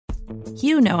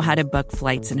You know how to book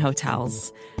flights and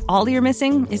hotels. All you're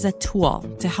missing is a tool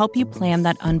to help you plan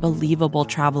that unbelievable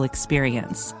travel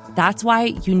experience. That's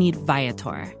why you need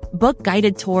Viator. Book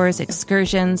guided tours,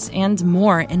 excursions, and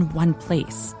more in one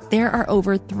place. There are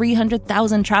over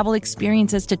 300,000 travel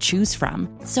experiences to choose from,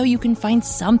 so you can find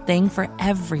something for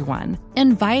everyone.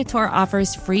 And Viator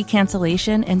offers free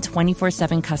cancellation and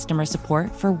 24/7 customer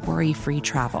support for worry-free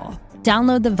travel.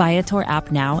 Download the Viator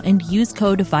app now and use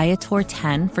code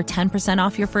Viator10 for 10%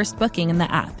 off your first booking in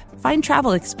the app. Find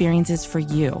travel experiences for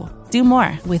you. Do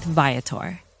more with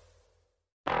Viator.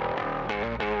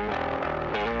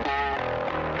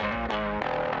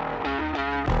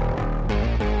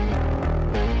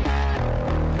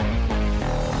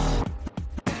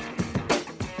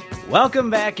 Welcome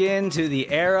back into the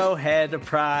Arrowhead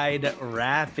Pride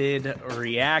Rapid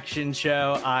Reaction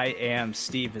Show. I am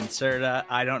Steven Serda.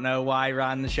 I don't know why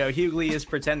Ron the Show Hughley is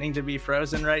pretending to be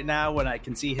frozen right now when I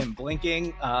can see him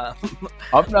blinking.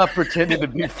 I'm not pretending to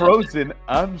be frozen.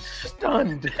 I'm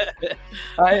stunned.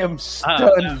 I am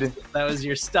stunned. That was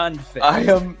your stunned face. I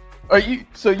am. Are you?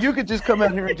 So you could just come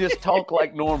out here and just talk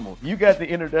like normal. You got the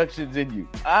introductions in you.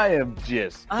 I am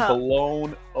just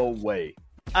blown away.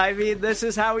 I mean, this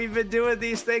is how we've been doing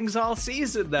these things all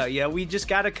season, though. Yeah, we just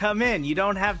got to come in. You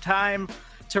don't have time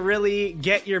to really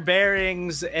get your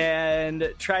bearings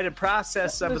and try to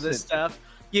process some of this stuff.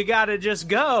 You got to just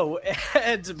go.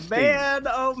 And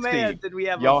Steve, did we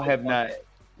have y'all have not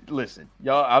listen,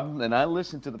 y'all. I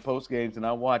listen to the post games and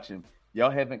I watch them.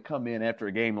 Y'all haven't come in after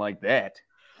a game like that.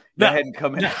 Y'all hadn't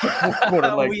come in after a fourth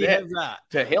quarter like we that. Have not.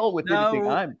 To hell with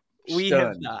anything. We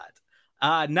have not.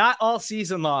 Not all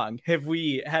season long have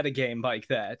we had a game like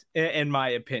that, in my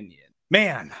opinion.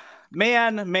 Man,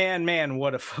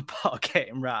 what a football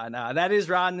game, Ron. That is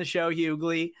Ron the Show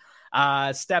Hughley,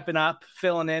 stepping up,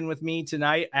 filling in with me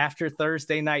tonight after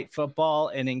Thursday night football,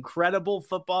 an incredible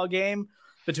football game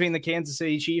between the Kansas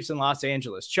City Chiefs and Los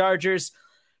Angeles Chargers.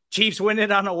 Chiefs win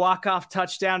it on a walk-off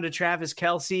touchdown to Travis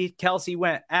Kelce. Kelce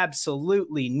went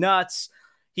absolutely nuts.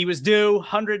 He was due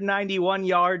 191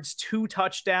 yards, 2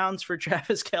 touchdowns for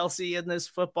Travis Kelce in this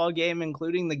football game,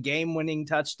 including the game-winning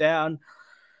touchdown.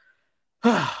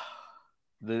 I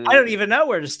don't even know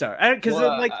where to start.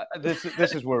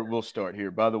 This is where we'll start here.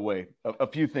 By the way, a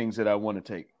few things that I want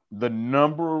to take. The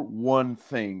number one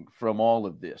thing from all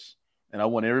of this, and I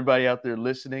want everybody out there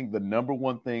listening, the number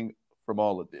one thing from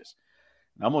all of this,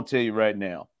 and I'm going to tell you right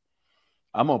now,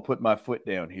 I'm going to put my foot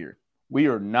down here. We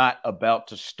are not about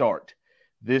to start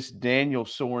this Daniel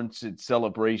Sorensen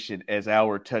celebration as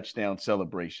our touchdown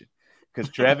celebration,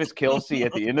 because Travis Kelce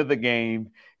at the end of the game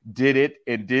did it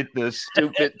and did the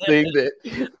stupid thing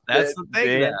that's the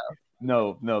thing.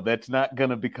 No, that's not going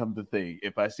to become the thing.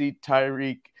 If I see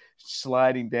Tyreek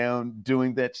sliding down,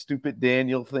 doing that stupid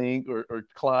Daniel thing or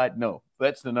Clyde, no,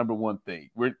 that's the number one thing.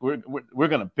 We're going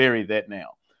to bury that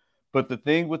now. But the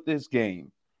thing with this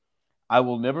game, I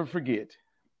will never forget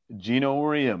Gino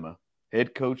Auriemma,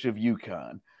 head coach of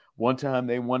UConn. One time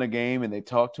they won a game and they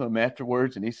talked to him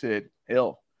afterwards and he said,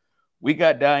 hell, we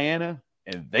got Diana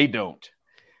and they don't.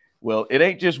 Well, it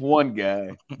ain't just one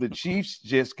guy. The Chiefs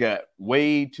just got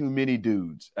way too many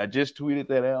dudes. I just tweeted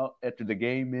that out after the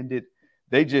game ended.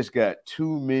 They just got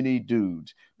too many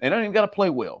dudes. And I didn't got to play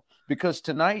well, because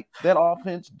tonight that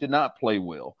offense did not play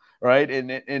well, right?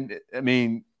 And I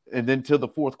mean, and then till the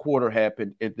fourth quarter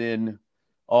happened, and then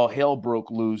all hell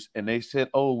broke loose, and they said,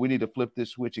 oh, we need to flip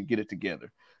this switch and get it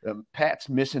together. Pat's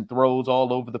missing throws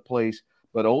all over the place.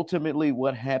 But ultimately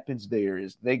what happens there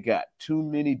is they got too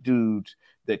many dudes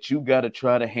that you got to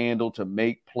try to handle to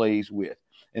make plays with.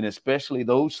 And especially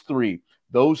those three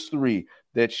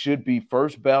that should be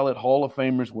first ballot Hall of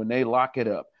Famers when they lock it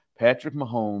up. Patrick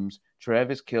Mahomes,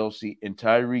 Travis Kelce, and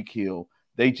Tyreek Hill.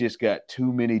 They just got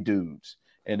too many dudes.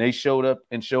 And they showed up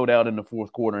and showed out in the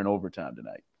fourth quarter and overtime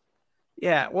tonight.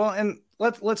 Yeah, well, and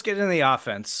let's get into the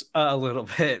offense a little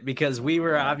bit, because we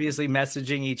were obviously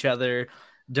messaging each other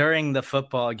during the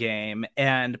football game,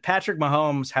 and Patrick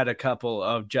Mahomes had a couple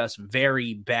of just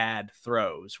very bad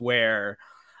throws where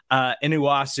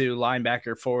Inuasu,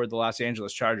 linebacker for the Los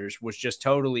Angeles Chargers, was just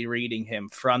totally reading him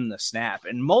from the snap.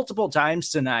 And multiple times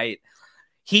tonight,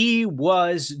 he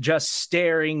was just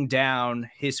staring down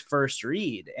his first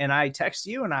read. And I texted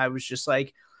you and I was just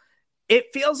like,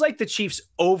 it feels like the Chiefs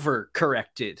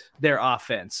overcorrected their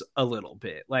offense a little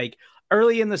bit. Like,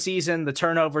 early in the season, the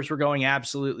turnovers were going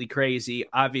absolutely crazy.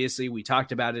 Obviously, we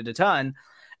talked about it a ton.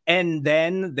 And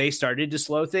then they started to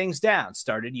slow things down,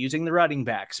 started using the running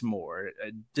backs more,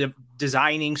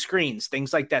 designing screens,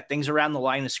 things like that, things around the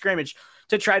line of scrimmage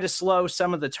to try to slow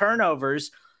some of the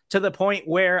turnovers, to the point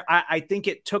where I think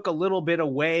it took a little bit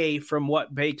away from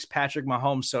what makes Patrick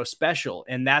Mahomes so special.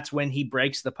 And that's when he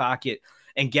breaks the pocket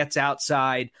and gets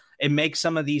outside and makes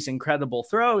some of these incredible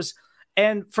throws.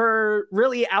 And for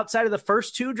really outside of the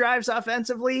first 2 drives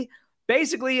offensively,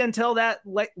 basically until that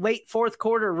late fourth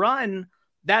quarter run,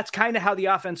 that's kind of how the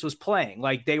offense was playing.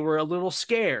 Like they were a little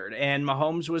scared and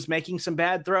Mahomes was making some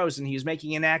bad throws and he was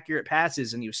making inaccurate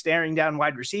passes and he was staring down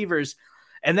wide receivers.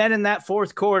 And then in that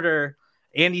fourth quarter,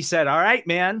 Andy said, all right,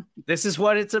 man, this is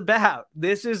what it's about.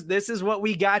 This is what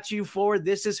we got you for.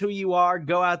 This is who you are.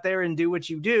 Go out there and do what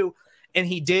you do. And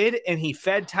he did. And he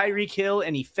fed Tyreek Hill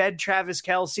and he fed Travis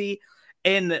Kelce.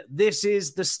 And this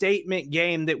is the statement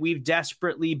game that we've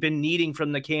desperately been needing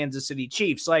from the Kansas City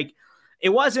Chiefs. Like, it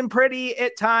wasn't pretty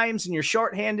at times and you're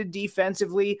shorthanded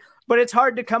defensively, but it's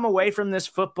hard to come away from this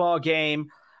football game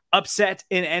upset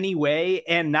in any way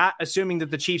and not assuming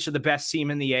that the Chiefs are the best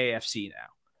team in the AFC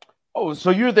now. Oh, so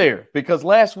you're there because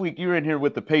last week you were in here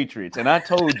with the Patriots, and I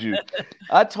told you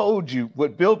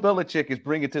what Bill Belichick is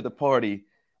bringing to the party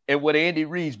and what Andy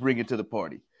Reid's bringing to the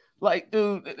party. Like,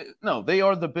 dude, no, they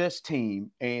are the best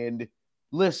team. And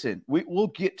listen, we'll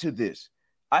get to this.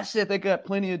 I said they got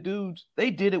plenty of dudes. They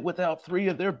did it without 3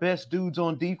 of their best dudes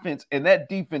on defense, and that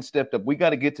defense stepped up. We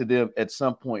got to get to them at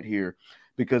some point here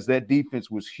because that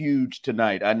defense was huge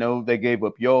tonight. I know they gave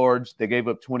up yards. They gave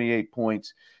up 28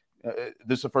 points.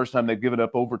 This is the first time they've given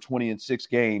up over 20 in 6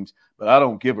 games, but I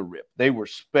don't give a rip. They were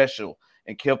special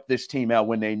and kept this team out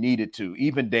when they needed to.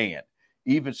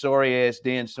 Even sorry-ass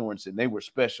Dan Sorensen, they were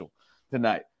special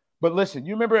tonight. But listen,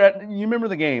 you remember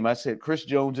the game. I said Chris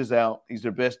Jones is out. He's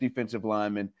their best defensive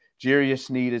lineman. Jarius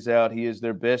Sneed is out. He is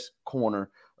their best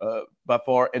corner by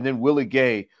far. And then Willie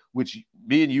Gay, which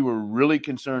me and you were really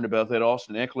concerned about that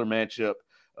Austin Eckler matchup,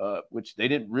 which they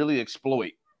didn't really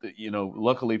exploit,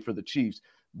 luckily for the Chiefs.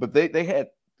 But they had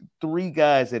 3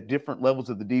 guys at different levels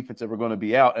of the defense that were going to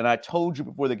be out. And I told you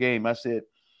before the game, I said,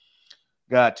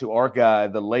 God, to our guy,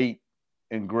 the late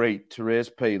and great Therese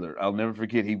Paylor, I'll never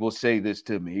forget, he will say this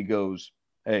to me. He goes,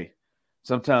 hey,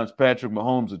 sometimes Patrick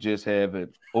Mahomes will just have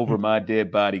an over my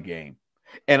dead body game.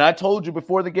 And I told you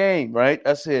before the game, right?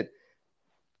 I said,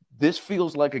 this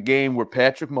feels like a game where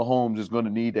Patrick Mahomes is going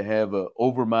to need to have a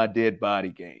over my dead body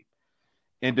game.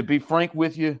 And to be frank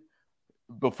with you,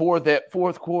 before that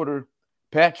fourth quarter,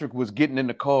 Patrick was getting in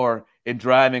the car and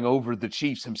driving over the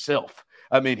Chiefs himself.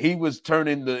 I mean, he was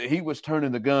turning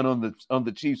the gun on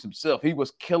the Chiefs himself. He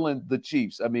was killing the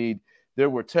Chiefs. I mean, there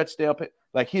were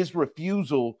like his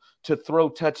refusal to throw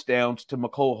touchdowns to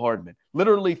Mecole Hardman.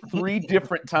 Literally 3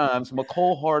 different times,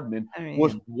 Mecole Hardman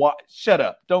was shut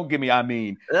up. Don't give me.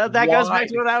 That goes back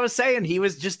to what I was saying. He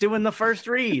was just doing the first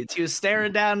reads. He was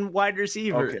staring down wide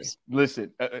receivers. Okay,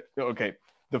 listen. Okay.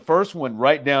 The first one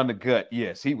right down the gut,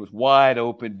 yes, he was wide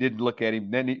open, didn't look at him,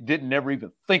 then he didn't never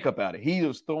even think about it. He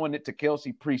was throwing it to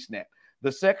Kelce pre-snap.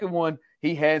 The second one,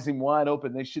 he has him wide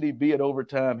open. They should he be at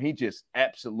overtime. He just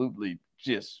absolutely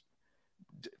just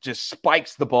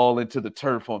spikes the ball into the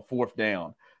turf on 4th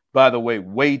down. By the way,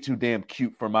 way too damn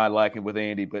cute for my liking with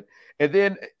Andy. But and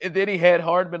then he had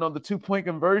Hardman on the 2-point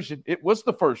conversion. It was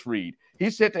the first read. He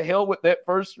said to hell with that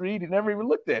first read. He never even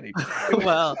looked at him.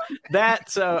 Well,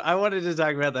 so I wanted to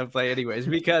talk about that play anyways,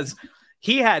 because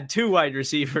he had 2 wide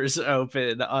receivers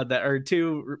open on that, or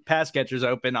 2 pass catchers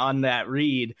open on that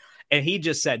read. And he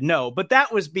just said no. But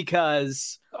that was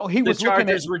because the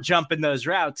Chargers were jumping those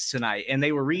routes tonight, and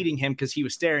they were reading him because he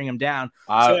was staring him down.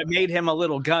 So it made him a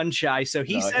little gun shy. So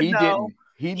he said no.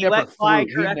 He never let Clyde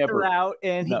correct the route,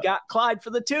 and he got Clyde for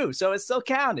the 2. So it still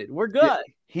counted. We're good.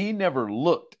 He never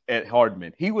looked at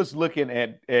Hardman. He was looking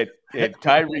at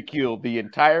Tyreek Hill the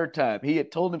entire time. He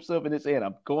had told himself in his head,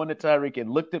 I'm going to Tyreek,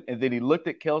 and then he looked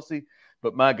at Kelce.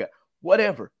 But my God,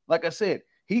 whatever. Like I said,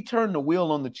 he turned the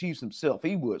wheel on the Chiefs himself.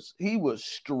 He was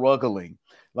struggling.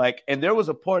 And there was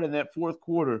a part in that fourth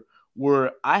quarter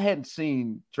where I hadn't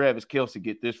seen Travis Kelce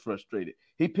get this frustrated.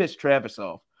 He pissed Travis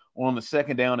off on the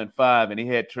 2nd down and 5, and he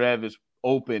had Travis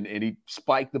open, and he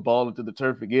spiked the ball into the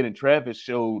turf again, and Travis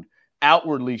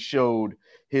outwardly showed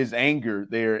his anger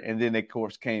there, and then, of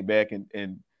course, came back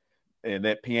and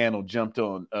that piano jumped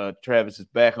on Travis's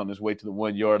back on his way to the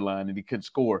 1-yard line, and he couldn't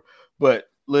score. But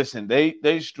listen,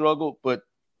 they struggled, but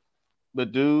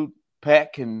dude,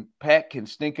 Pat can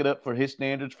stink it up for his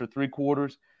standards for 3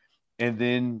 quarters and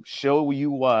then show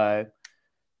you why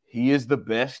he is the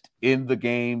best in the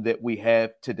game that we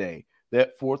have today.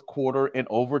 That fourth quarter and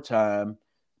overtime,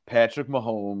 Patrick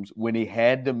Mahomes, when he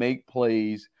had to make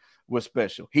plays, was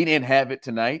special. He didn't have it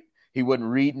tonight. He wasn't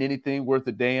reading anything worth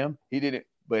a damn. He didn't,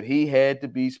 but he had to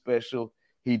be special.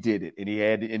 He did it, and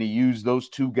he used those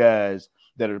 2 guys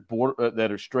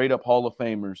that are straight up Hall of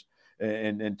Famers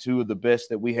and two of the best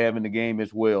that we have in the game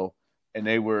as well. And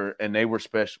they were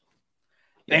special.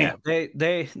 Yeah, Damn.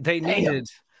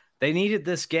 They needed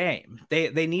this game.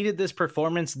 They needed this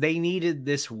performance. They needed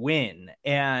this win.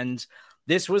 And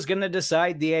this was going to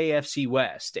decide the AFC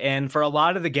West. And for a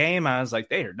lot of the game, I was like,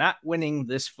 they are not winning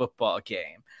this football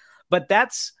game. But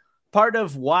that's part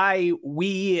of why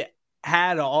we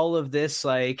had all of this,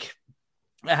 like,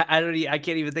 I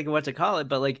can't even think of what to call it,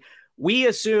 but like, we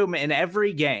assume in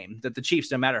every game that the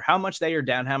Chiefs, no matter how much they are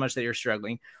down, how much they are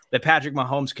struggling, that Patrick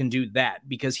Mahomes can do that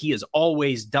because he has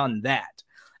always done that.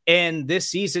 And this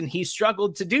season, he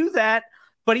struggled to do that,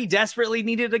 but he desperately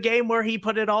needed a game where he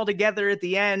put it all together at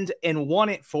the end and won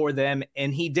it for them.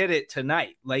 And he did it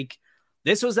tonight. Like,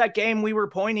 this was that game we were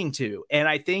pointing to. And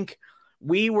I think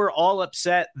we were all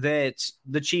upset that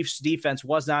the Chiefs defense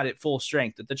was not at full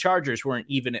strength, that the Chargers weren't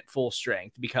even at full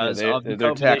strength because of the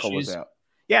their COVID tackle issues. was out.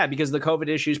 Yeah, because the COVID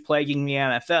issues plaguing the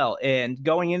NFL. And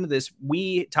going into this,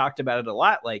 we talked about it a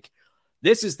lot. Like,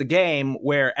 this is the game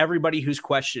where everybody who's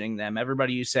questioning them,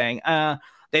 everybody who's saying,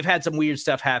 they've had some weird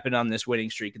stuff happen on this winning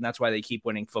streak, and that's why they keep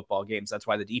winning football games. That's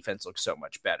why the defense looks so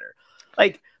much better.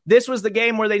 Like, this was the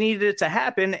game where they needed it to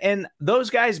happen, and those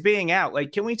guys being out,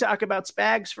 like, can we talk about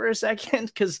Spags for a second?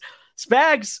 Because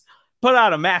Spags put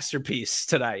out a masterpiece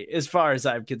tonight, as far as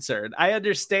I'm concerned. I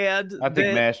understand. I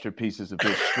think masterpiece is a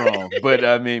bit strong, but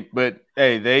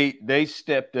hey, they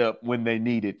stepped up when they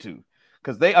needed to.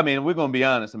 Because we're going to be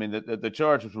honest. I mean, the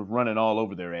Chargers were running all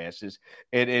over their asses,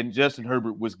 and Justin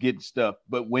Herbert was getting stuff.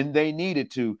 But when they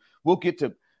needed to, we'll get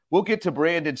to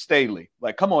Brandon Staley.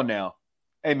 Like, come on now,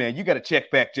 hey man, you got to check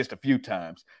back just a few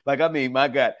times. Like, I mean, my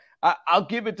God, I'll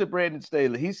give it to Brandon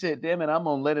Staley. He said, "Damn it, I'm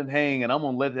gonna let it hang, and I'm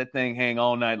gonna let that thing hang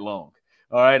all night long.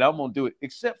 All right, I'm gonna do it."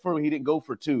 Except for he didn't go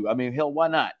for two. I mean, hell, why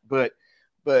not? But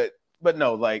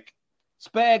no, like.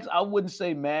 Spags, I wouldn't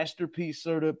say masterpiece,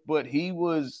 Serda, but he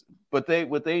was. But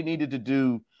what they needed to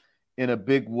do in a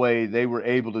big way, they were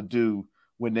able to do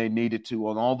when they needed to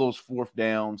on all those fourth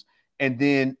downs, and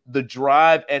then the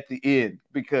drive at the end.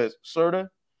 Because Serda,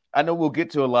 I know we'll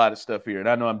get to a lot of stuff here, and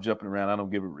I know I'm jumping around. I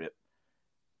don't give a rip.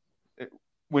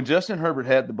 When Justin Herbert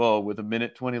had the ball with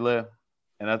 1:20 left,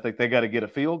 and I think they got to get a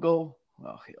field goal.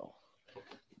 Oh hell.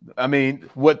 I mean,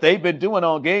 what they've been doing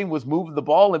all game was moving the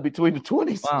ball in between the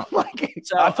 20s. Wow.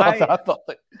 So I thought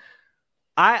that.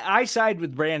 I side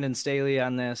with Brandon Staley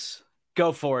on this.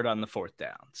 Go for it on the fourth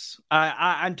downs.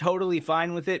 I'm totally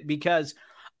fine with it because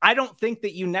I don't think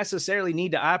that you necessarily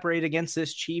need to operate against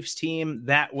this Chiefs team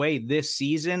that way this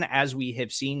season as we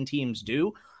have seen teams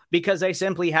do because they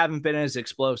simply haven't been as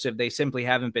explosive. They simply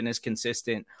haven't been as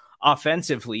consistent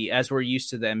offensively as we're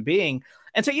used to them being.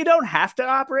 And so you don't have to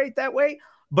operate that way.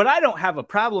 But I don't have a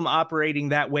problem operating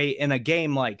that way in a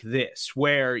game like this,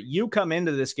 where you come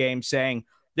into this game saying,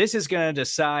 this is going to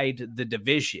decide the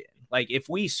division. Like, if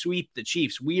we sweep the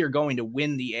Chiefs, we are going to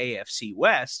win the AFC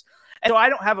West. And so I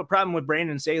don't have a problem with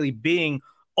Brandon Staley being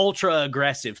ultra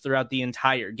aggressive throughout the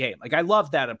entire game. Like, I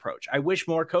love that approach. I wish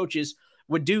more coaches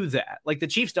would do that. Like, the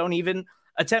Chiefs don't even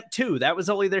attempt two. That was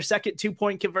only their second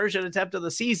 2-point conversion attempt of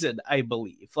the season, I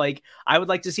believe. Like, I would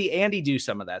like to see Andy do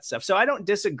some of that stuff. So I don't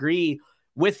disagree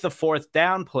with the fourth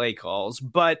down play calls,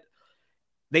 but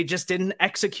they just didn't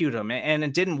execute them and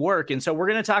it didn't work. And so we're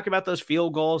going to talk about those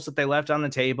field goals that they left on the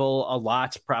table a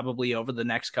lot, probably over the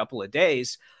next couple of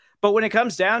days. But when it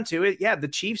comes down to it, yeah, the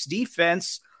Chiefs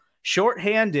defense,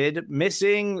 shorthanded,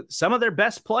 missing some of their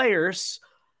best players,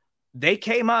 they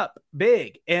came up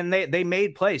big and they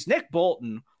made plays. Nick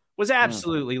Bolton was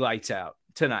absolutely lights out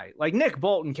tonight. Like, Nick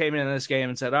Bolton came into this game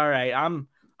and said, all right,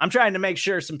 I'm trying to make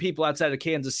sure some people outside of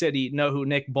Kansas City know who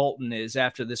Nick Bolton is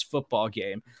after this football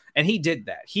game. And he did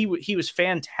that. He was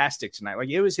fantastic tonight. Like,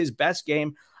 it was his best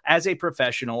game as a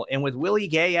professional. And with Willie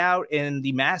Gay out and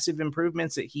the massive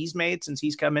improvements that he's made since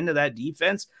he's come into that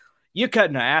defense, you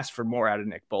couldn't have asked for more out of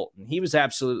Nick Bolton. He was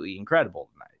absolutely incredible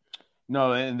tonight.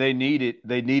 No, and they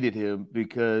needed him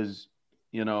because,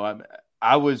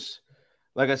 I was –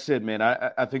 like I said, man,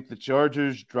 I think the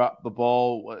Chargers dropped the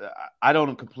ball. I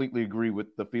don't completely agree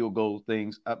with the field goal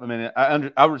things. I mean,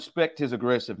 I respect his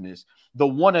aggressiveness. The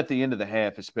one at the end of the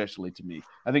half, especially to me,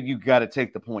 I think you got to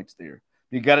take the points there.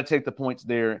 You got to take the points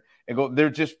there and go.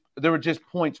 There were just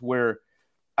points where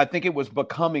I think it was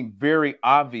becoming very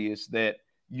obvious that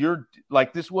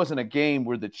this wasn't a game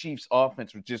where the Chiefs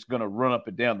offense was just going to run up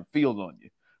and down the field on you,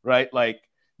 right? Like,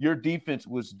 your defense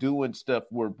was doing stuff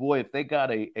where, boy, if they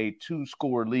got a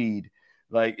 2-score lead,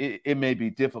 like it may be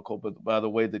difficult, but by the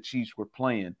way the Chiefs were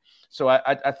playing. So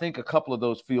I think a couple of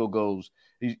those field goals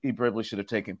he probably should have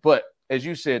taken. But as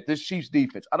you said, this Chiefs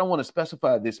defense, I don't want to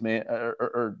specify this, man,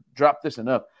 or drop this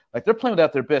enough. Like, they're playing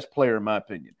without their best player, in my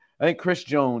opinion. I think Chris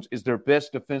Jones is their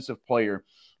best defensive player,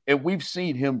 and we've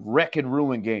seen him wreck and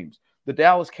ruin games. The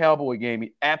Dallas Cowboy game,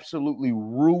 he absolutely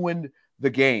ruined the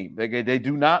game. They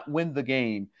do not win the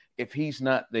game if he's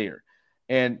not there.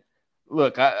 And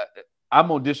look, I'm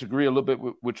going to disagree a little bit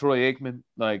with Troy Aikman.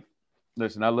 Like,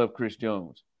 listen, I love Chris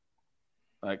Jones.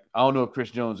 Like, I don't know if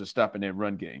Chris Jones is stopping that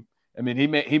run game. I mean,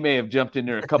 he may have jumped in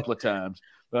there a couple of times,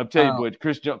 but I'm telling you,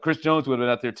 boy, Chris Jones would have been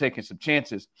out there taking some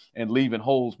chances and leaving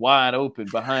holes wide open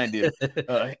behind him.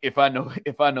 If I know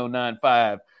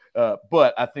 9-5,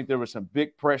 but I think there were some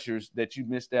big pressures that you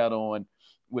missed out on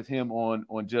with him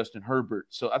on Justin Herbert.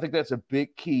 So I think that's a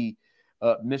big key,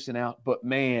 missing out. But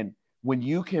man, when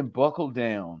you can buckle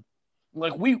down,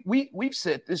 like we've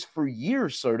said this for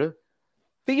years, Serda,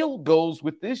 field goals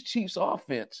with this Chiefs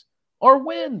offense are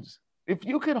wins. If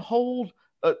you can hold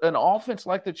an offense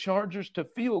like the Chargers to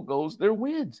field goals, they're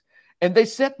wins. And they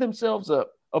set themselves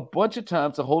up a bunch of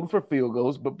times to hold them for field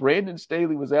goals, but Brandon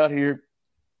Staley was out here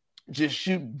just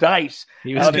shooting dice.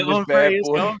 He was going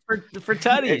for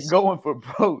tutties, going for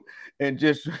broke, and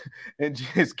just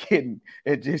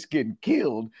getting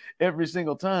killed every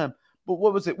single time. But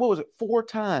what was it? 4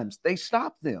 times they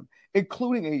stopped them,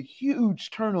 including a huge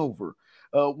turnover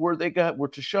where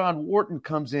Tashawn Wharton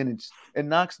comes in and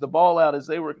knocks the ball out as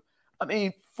they were. I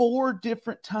mean, 4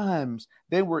 different times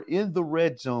they were in the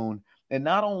red zone, and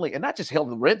not just held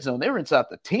in the red zone, they were inside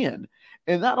the 10.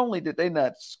 And not only did they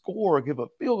not score or give up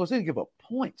field goals, they didn't give up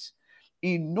points.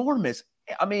 Enormous.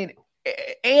 I mean,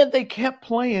 and they kept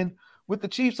playing with the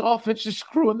Chiefs offense just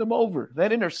screwing them over.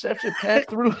 That interception passed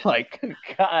through, like,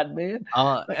 God, man.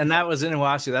 And that was in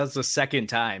Owasu. That was the second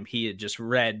time he had just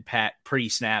read Pat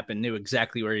pre-snap and knew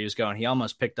exactly where he was going. He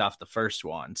almost picked off the first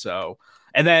one. So,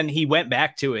 and then he went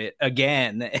back to it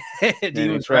again. And he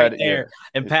was right there. Yeah.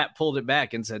 And Pat pulled it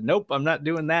back and said, nope, I'm not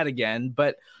doing that again.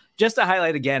 But just to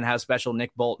highlight again how special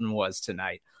Nick Bolton was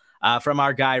tonight, from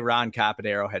our guy Ron Kopp at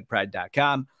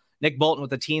arrowheadpride.com. Nick Bolton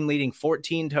with a team-leading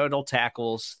 14 total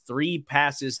tackles, 3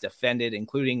 passes defended,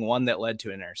 including one that led to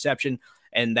an interception,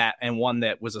 and one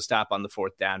that was a stop on the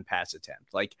 4th down pass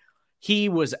attempt. Like, he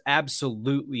was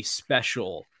absolutely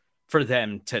special for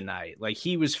them tonight. Like,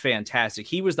 he was fantastic.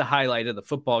 He was the highlight of the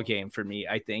football game for me,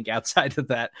 I think, outside of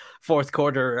that 4th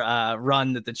quarter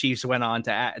run that the Chiefs went on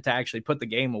to actually put the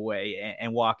game away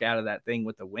and walk out of that thing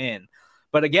with the win.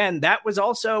 But again, that was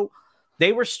also...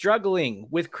 They were struggling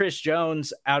with Chris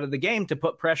Jones out of the game to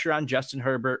put pressure on Justin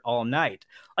Herbert all night.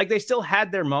 Like, they still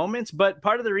had their moments, but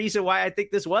part of the reason why I think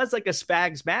this was like a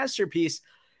Spags masterpiece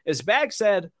is Spags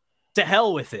said, to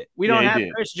hell with it. We don't have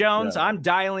Chris Jones. Yeah. I'm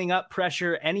dialing up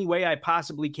pressure any way I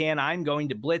possibly can. I'm going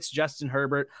to blitz Justin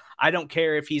Herbert. I don't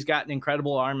care if he's got an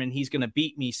incredible arm and he's going to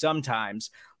beat me sometimes.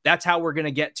 That's how we're going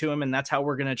to get to him, and that's how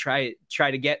we're going to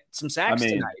try to get some sacks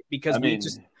tonight. Because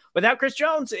without Chris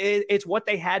Jones, it's what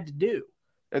they had to do.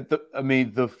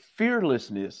 The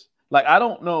fearlessness. Like, I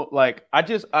don't know. Like, I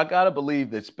gotta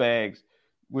believe that Spags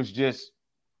was just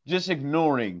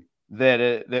ignoring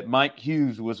that Mike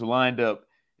Hughes was lined up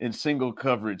in single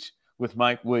coverage with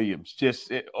Mike Williams,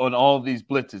 on all these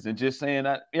blitzes, and just saying,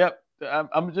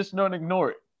 I'm just going to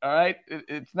ignore it. All right,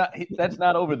 that's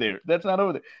not over there. That's not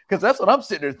over there, because that's what I'm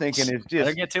sitting there thinking is just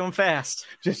better get to him fast.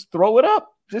 Just throw it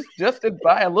up. Just to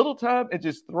buy a little time and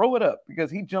just throw it up, because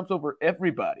he jumps over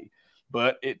everybody.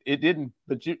 But it didn't.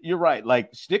 But you're right.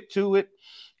 Like, stick to it.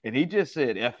 And he just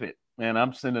said, F it, man.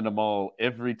 I'm sending them all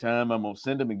every time. I'm going to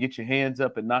send them and get your hands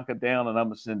up and knock them down, and I'm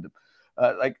going to send them.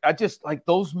 I just like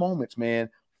those moments, man.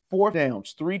 4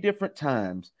 downs, 3 different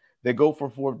times. They go for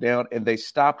 4th down, and they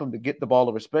stop them to get the ball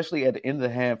over, especially at the end of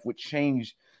the half, which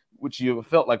you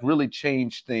felt like really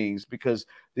changed things, because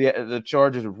the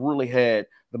Chargers really had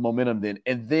the momentum then.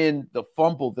 And then the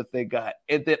fumble that they got,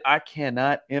 and that I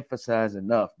cannot emphasize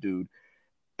enough, dude.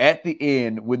 At the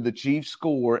end, when the Chiefs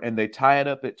score and they tie it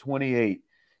up at 28,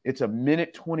 it's a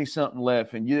minute 20-something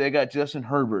left, and they got Justin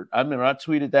Herbert. I remember I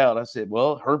tweeted out, I said,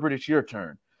 well, Herbert, it's your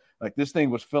turn. Like, this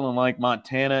thing was feeling like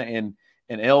Montana and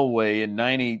Elway in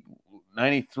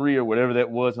 93 or whatever that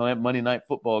was on that Monday Night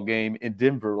Football game in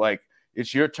Denver. Like,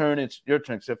 it's your turn,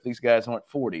 except these guys aren't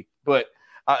 40. But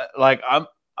I'm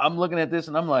looking at this,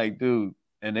 and I'm like, dude,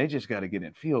 and they just got to get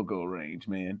in field goal range,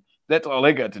 man. That's all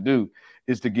they got to do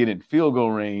is to get in field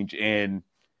goal range. And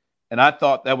I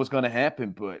thought that was going to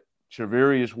happen, but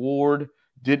Charvarius Ward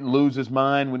didn't lose his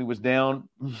mind when he was down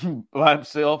by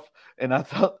himself. And I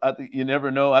thought you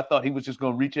never know. I thought he was just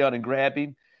going to reach out and grab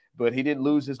him, but he didn't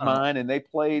lose his mind. And they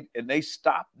played, and they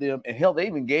stopped them. And hell, they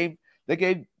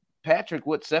gave Patrick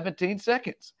 17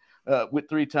 seconds. with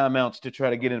 3 timeouts to try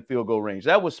to get in field goal range.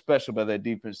 That was special by that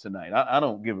defense tonight. I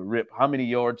don't give a rip how many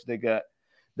yards they got.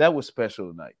 That was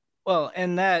special tonight. Well,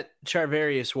 and that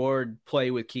Charvarius Ward play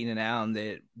with Keenan Allen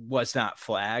that was not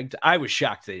flagged. I was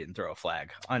shocked they didn't throw a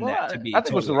flag on that. I think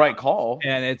it was the right call.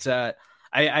 And it's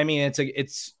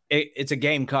it's a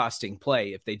game costing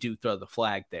play if they do throw the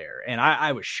flag there. And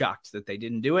I was shocked that they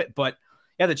didn't do it. But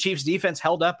yeah, the Chiefs defense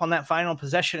held up on that final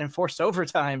possession and forced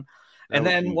overtime. And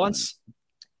then once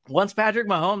Patrick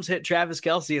Mahomes hit Travis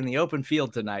Kelce in the open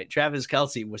field tonight, Travis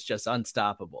Kelce was just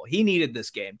unstoppable. He needed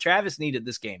this game. Travis needed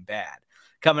this game bad.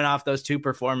 Coming off those 2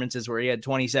 performances where he had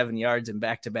 27 yards in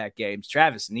back-to-back games,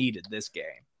 Travis needed this game.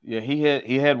 Yeah, he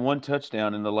had 1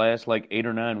 touchdown in the last 8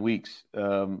 or 9 weeks. He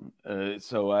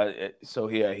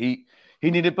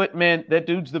needed, but man, that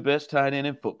dude's the best tight end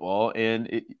in football,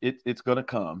 and it's gonna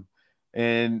come,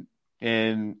 and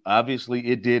obviously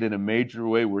it did in a major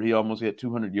way where he almost hit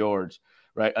 200 yards.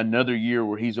 Right, another year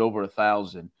where he's over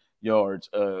 1,000 yards.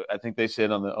 I think they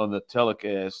said on the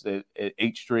telecast that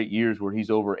 8 straight years where he's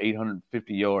over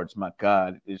 850 yards. My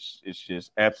God, it's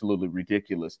just absolutely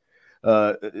ridiculous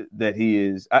that he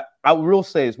is. I will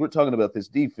say, as we're talking about this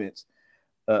defense,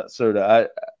 Serda,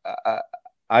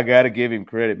 I got to give him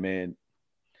credit, man.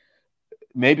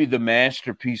 Maybe the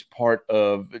masterpiece part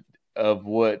of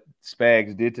what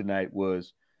Spags did tonight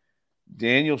was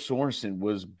Daniel Sorensen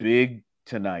was big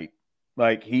tonight.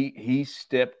 He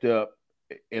stepped up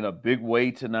in a big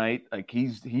way tonight.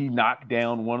 He knocked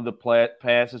down one of the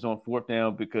passes on 4th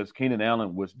down because Keenan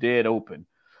Allen was dead open.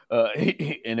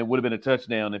 And it would have been a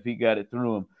touchdown if he got it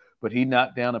through him. But he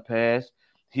knocked down a pass.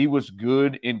 He was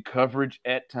good in coverage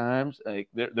at times.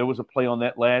 There was a play on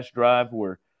that last drive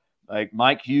where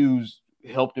Mike Hughes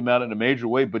helped him out in a major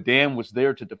way, but Dan was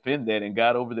there to defend that and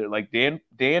got over there. Dan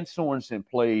Sorensen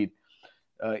played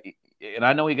and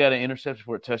I know he got an interception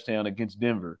for a touchdown against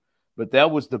Denver, but that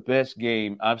was the best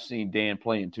game I've seen Dan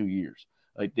play in 2 years.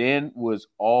 Dan was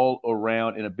all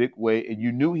around in a big way, and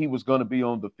you knew he was going to be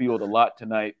on the field a lot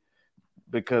tonight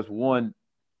because, 1,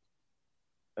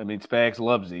 Spags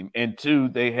loves him, and 2,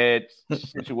 they had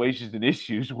situations and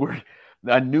issues where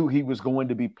I knew he was going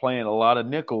to be playing a lot of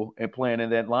nickel and playing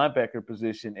in that linebacker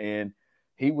position, and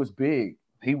he was big.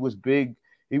 He was big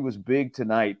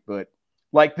tonight, but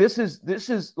this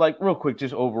is real quick,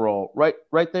 just overall,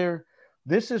 right there.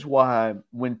 This is why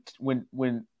when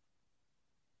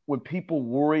people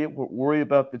worry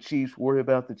about the Chiefs,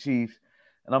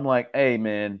 and I'm like, hey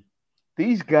man,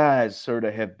 these guys sort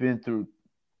of have been through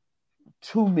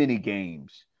too many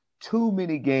games.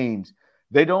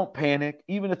 They don't panic,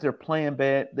 even if they're playing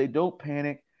bad. They don't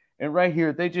panic, and right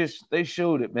here they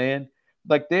showed it, man.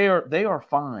 They are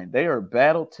fine. They are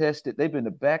battle tested. They've been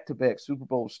to back-to-back Super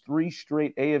Bowls, 3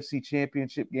 straight AFC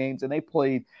Championship games, and they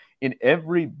played in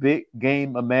every big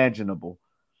game imaginable.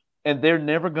 And they're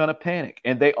never gonna panic.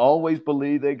 And they always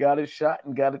believe they got a shot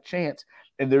and got a chance.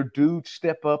 And their dudes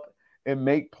step up and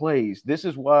make plays. This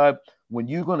is why when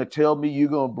you're gonna tell me you're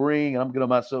gonna bring, and I'm getting on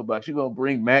my soapbox, you're gonna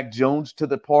bring Mac Jones to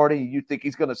the party, and you think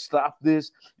he's gonna stop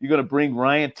this. You're gonna bring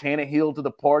Ryan Tannehill to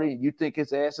the party, and you think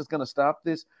his ass is gonna stop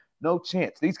this. No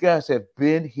chance. These guys have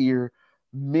been here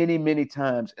many, many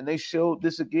times, and they showed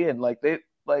this again.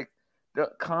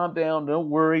 Calm down,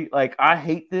 don't worry. I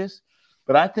hate this,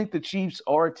 but I think the Chiefs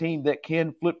are a team that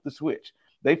can flip the switch.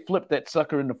 They flipped that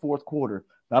sucker in the 4th quarter.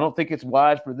 I don't think it's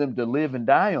wise for them to live and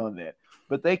die on that,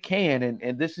 but they can,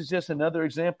 and this is just another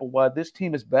example why this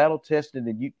team is battle tested,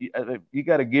 and you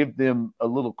got to give them a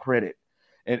little credit,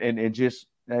 and just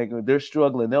they're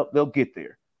struggling. They'll get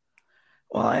there.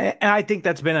 Well, I think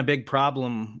that's been a big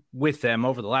problem with them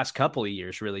over the last couple of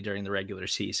years, really, during the regular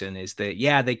season, is that,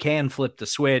 yeah, they can flip the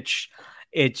switch.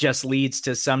 It just leads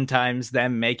to sometimes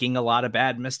them making a lot of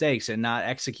bad mistakes and not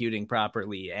executing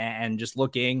properly and just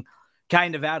looking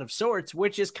kind of out of sorts,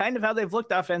 which is kind of how they've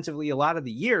looked offensively a lot of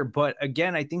the year. But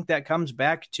again, I think that comes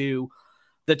back to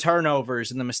the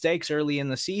turnovers and the mistakes early in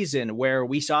the season where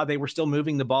we saw they were still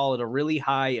moving the ball at a really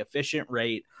high, efficient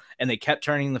rate, and they kept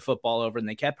turning the football over and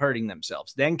they kept hurting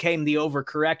themselves. Then came the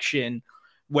overcorrection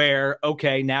where,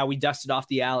 okay, now we dusted off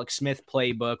the Alex Smith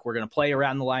playbook. We're going to play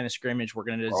around the line of scrimmage. We're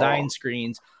going to design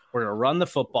screens. We're going to run the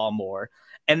football more.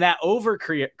 And that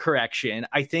overcorrection,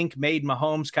 I think, made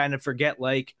Mahomes kind of forget,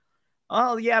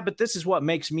 oh, yeah, but this is what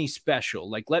makes me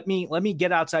special. Let me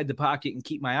get outside the pocket and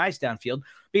keep my eyes downfield,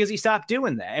 because he stopped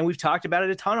doing that. And we've talked about it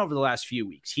a ton over the last few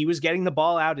weeks. He was getting the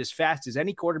ball out as fast as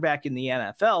any quarterback in the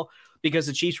NFL because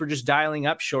the Chiefs were just dialing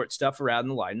up short stuff around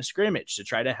the line of scrimmage to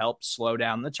try to help slow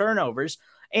down the turnovers.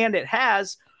 And it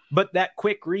has, but that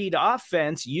quick read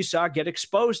offense you saw get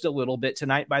exposed a little bit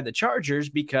tonight by the Chargers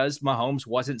because Mahomes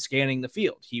wasn't scanning the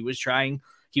field. He was trying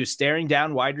He was staring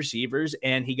down wide receivers,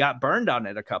 and he got burned on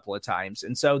it a couple of times.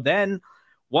 And so then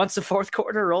once the fourth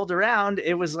quarter rolled around,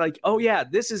 it was like, oh, yeah,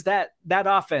 this is that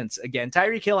offense again.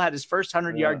 Tyreek Hill had his first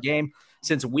 100-yard game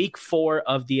since week 4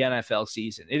 of the NFL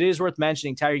season. It is worth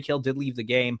mentioning Tyreek Hill did leave the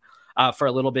game for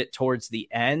a little bit towards the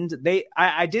end.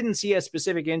 I didn't see a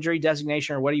specific injury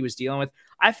designation or what he was dealing with.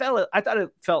 I thought it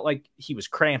felt like he was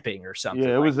cramping or something.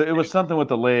 Yeah, it was something with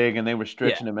the leg, and they were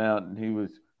stretching him out, and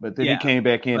but then he came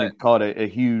back in and caught a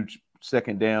huge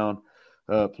second down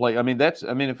play. I mean,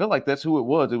 it felt like that's who it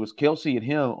was. It was Kelce and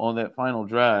him on that final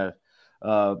drive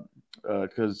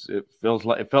because it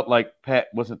felt like Pat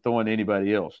wasn't throwing to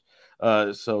anybody else.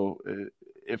 So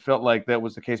it felt like that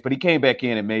was the case. But he came back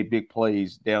in and made big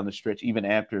plays down the stretch, even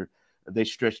after they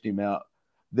stretched him out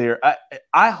there.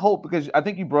 I hope, because I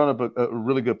think you brought up a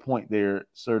really good point there,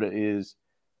 Serda, is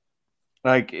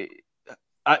like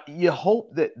you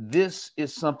hope that this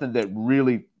is something that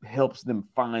really helps them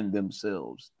find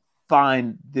themselves,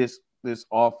 find this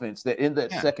offense that in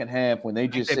that second half when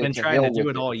they've been trying to do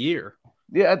it all year.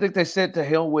 Yeah, I think they said to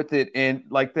hell with it, and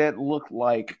like that looked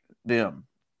like them,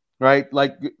 right?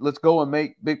 Like, let's go and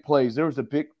make big plays. There was a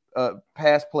big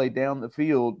pass play down the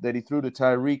field that he threw to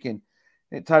Tyreek, and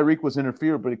Tyreek was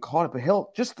interfered, but he caught it. But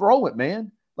hell, just throw it,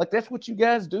 man. Like, that's what you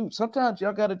guys do. Sometimes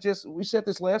y'all got to we said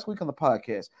this last week on the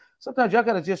podcast. Sometimes y'all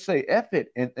got to just say F it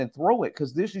and throw it,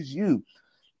 because this is you.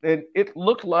 And it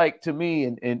looked like to me,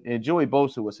 and Joey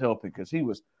Bosa was helping, because he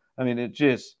was,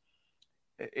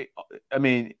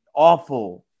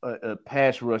 awful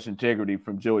pass rush integrity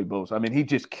from Joey Bosa. I mean, he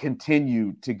just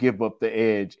continued to give up the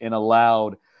edge and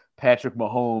allowed Patrick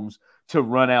Mahomes to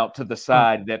run out to the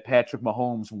side that Patrick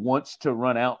Mahomes wants to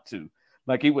run out to.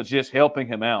 Like, he was just helping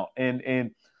him out.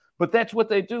 But that's what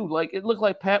they do. Like, it looked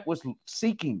like Pat was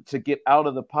seeking to get out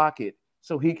of the pocket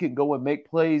so he could go and make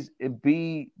plays and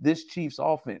be this Chiefs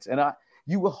offense. And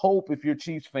you will hope, if you're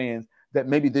Chiefs fans, that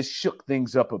maybe this shook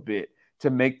things up a bit to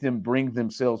make them bring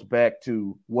themselves back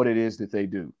to what it is that they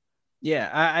do. Yeah,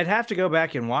 I'd have to go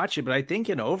back and watch it, but I think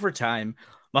in overtime,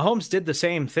 Mahomes did the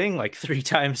same thing like 3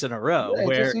 times in a row.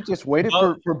 Yeah, he just waited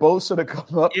for Bosa to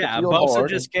come up. Yeah, Bosa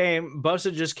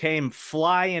just came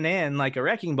flying in like a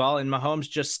wrecking ball, and Mahomes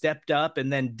just stepped up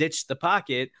and then ditched the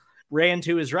pocket, ran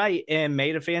to his right, and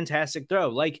made a fantastic throw.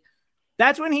 Like,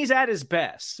 that's when he's at his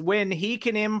best, when he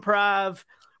can improv,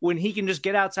 when he can just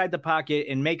get outside the pocket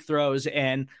and make throws.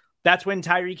 And that's when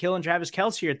Tyreek Hill and Travis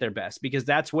Kelce are at their best, because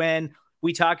that's when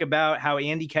we talk about how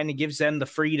Andy kind of gives them the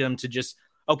freedom to just,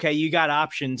 okay, you got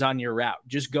options on your route,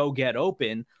 just go get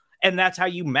open. And that's how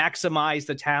you maximize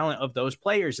the talent of those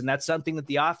players. And that's something that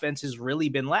the offense has really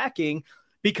been lacking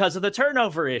because of the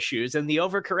turnover issues and the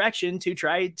overcorrection to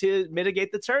try to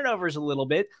mitigate the turnovers a little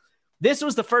bit. This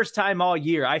was the first time all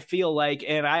year, I feel like,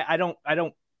 and I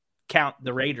don't count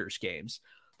the Raiders games.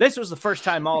 This was the first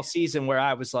time all season where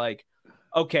I was like,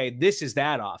 okay, this is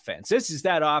that offense. This is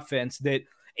that offense that,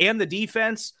 and the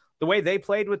defense, the way they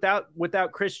played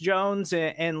without Chris Jones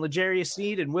and L'Jarius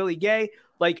Sneed and Willie Gay.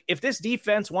 Like, if this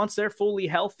defense, once they're fully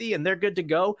healthy and they're good to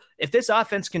go, if this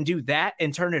offense can do that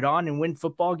and turn it on and win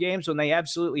football games when they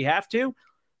absolutely have to,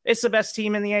 it's the best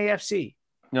team in the AFC.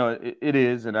 No, it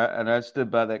is, and I stood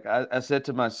by that. I said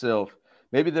to myself,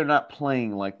 maybe they're not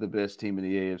playing like the best team in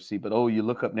the AFC, but you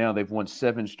look up now, they've won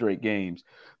 7 straight games.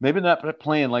 Maybe not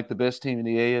playing like the best team in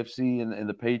the AFC and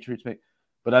the Patriots.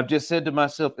 But I've just said to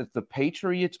myself, if the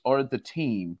Patriots are the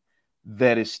team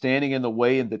that is standing in the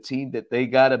way and the team that they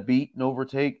got to beat and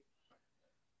overtake,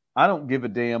 I don't give a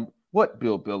damn what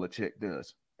Bill Belichick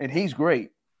does. And he's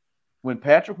great. When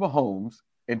Patrick Mahomes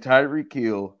and Tyreek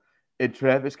Hill and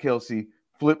Travis Kelce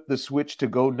flip the switch to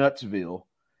go Nutsville,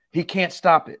 he can't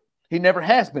stop it. He never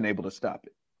has been able to stop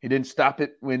it. He didn't stop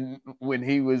it when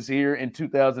he was here in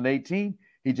 2018.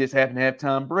 He just happened to have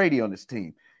Tom Brady on his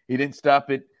team. He didn't stop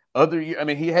it other year. I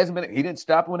mean, he didn't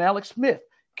stop when Alex Smith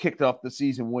kicked off the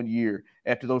season one year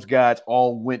after those guys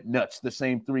all went nuts, the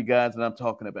same 3 guys that I'm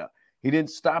talking about. He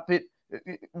didn't stop it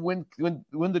when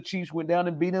the Chiefs went down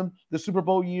and beat him the Super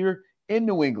Bowl year in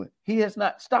New England. He has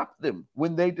not stopped them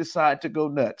when they decide to go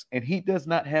nuts. And he does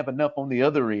not have enough on the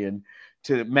other end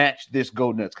to match this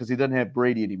go nuts because he doesn't have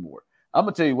Brady anymore. I'm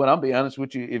going to tell you what, I'll be honest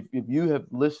with you. If you have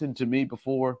listened to me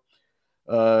before,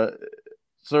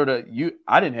 Serda,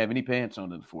 I didn't have any pants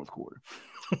on in the fourth quarter.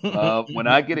 When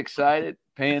I get excited,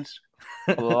 pants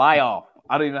fly off.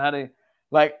 I don't even know how to,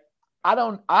 like,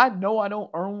 I know I don't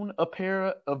own a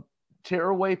pair of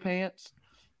tearaway pants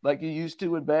like you used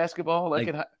to in basketball.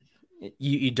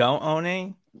 You don't own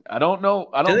any? I don't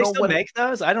know. Do they still make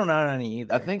those? I don't own any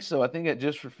either. I think so. I think at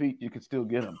Just for Feet you can still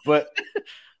get them. But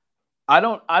I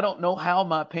don't know how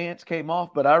my pants came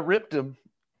off, but I ripped them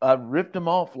I ripped them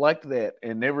off like that,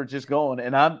 and they were just going.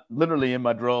 And I'm literally in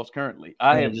my drawers currently.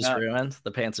 I have just ruined.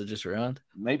 The pants are just ruined.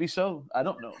 Maybe so. I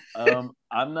don't know.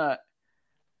 I'm not.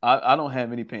 I don't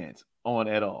have any pants on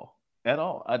at all. At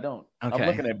all. I don't. Okay. I'm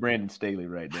looking at Brandon Staley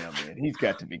right now, man. He's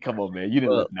got to be. Come on, man. You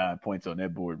didn't look 9 points on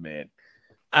that board, man.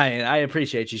 I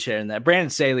appreciate you sharing that.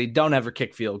 Brandon Staley, don't ever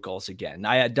kick field goals again.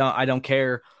 I don't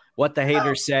care what the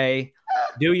haters say.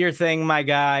 Do your thing, my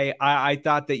guy. I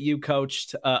thought that you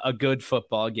coached a good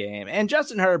football game. And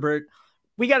Justin Herbert,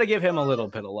 we got to give him a little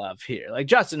bit of love here. Like,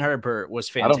 Justin Herbert was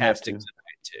fantastic tonight,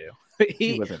 too.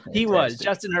 He was.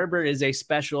 Justin Herbert is a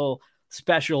special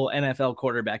NFL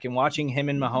quarterback. And watching him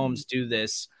and Mahomes do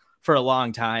this for a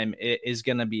long time is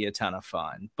going to be a ton of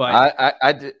fun. But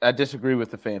I disagree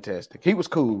with the fantastic. He was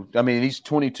cool. I mean, he's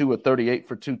 22 or 38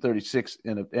 for 236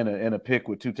 in a pick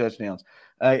with 2 touchdowns.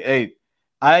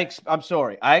 I'm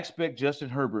sorry. I expect Justin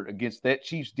Herbert against that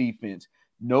Chiefs defense,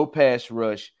 no pass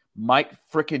rush, Mike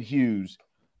frickin' Hughes.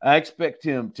 I expect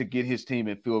him to get his team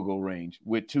in field goal range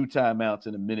with 2 timeouts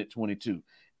in a minute 22,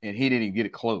 and he didn't even get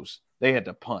it close. They had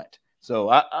to punt. So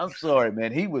I'm sorry,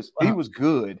 man. He was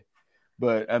good,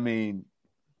 but I mean,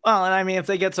 if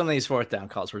they get some of these 4th down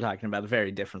calls, we're talking about a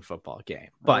very different football game.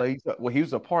 But he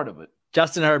was a part of it.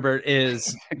 Justin Herbert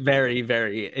is a very,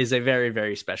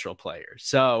 very special player.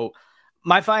 So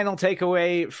my final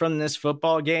takeaway from this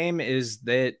football game is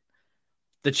that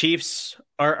the Chiefs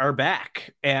are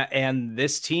back, and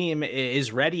this team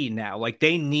is ready now. Like,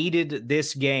 they needed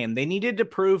this game. They needed to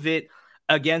prove it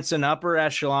against an upper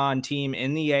echelon team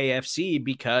in the AFC,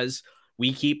 because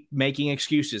we keep making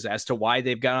excuses as to why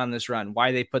they've got on this run,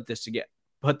 why they put this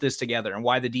together, and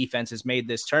why the defense has made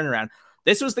this turnaround.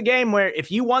 This was the game where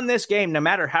if you won this game, no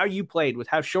matter how you played, with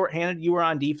how shorthanded you were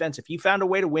on defense, if you found a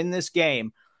way to win this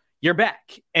game, you're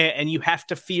back, and you have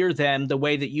to fear them the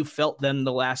way that you felt them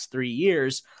the last 3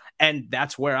 years. And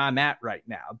that's where I'm at right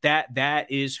now.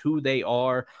 That is who they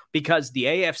are, because the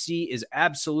AFC is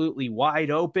absolutely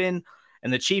wide open,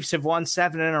 and the Chiefs have won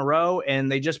 7 in a row,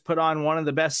 and they just put on one of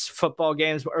the best football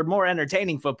games, or more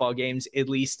entertaining football games, at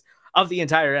least, of the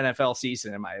entire NFL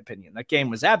season, in my opinion. That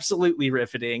game was absolutely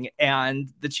riveting,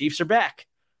 and the Chiefs are back.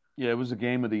 Yeah, it was a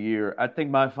game of the year. I think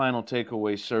my final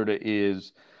takeaway, Serda,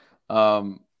 is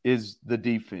the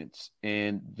defense,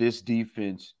 and this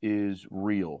defense is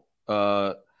real.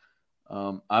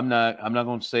 I'm not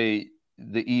going to say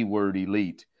the E word,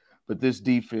 elite, but this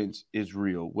defense is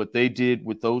real. What they did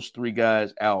with those 3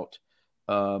 guys out,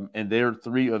 and they're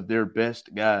 3 of their best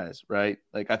guys, right?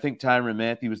 Like, I think Tyrann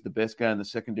Mathieu was the best guy in the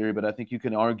secondary, but I think you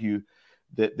can argue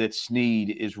that Snead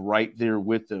is right there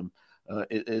with them,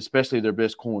 especially their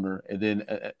best corner. And then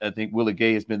I think Willie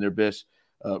Gay has been their best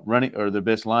running, or their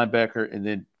best linebacker, and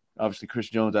then obviously Chris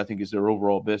Jones, I think, is their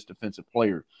overall best defensive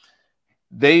player.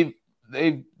 They've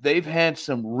had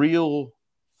some real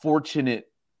fortunate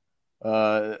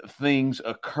things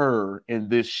occur in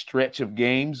this stretch of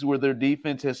games where their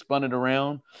defense has spun it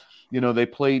around. You know, they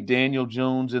played Daniel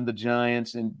Jones and the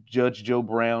Giants and Judge Joe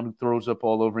Brown, who throws up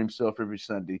all over himself every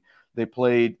Sunday. They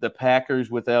played the Packers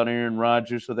without Aaron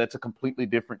Rodgers, so that's a completely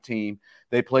different team.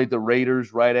 They played the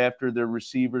Raiders right after their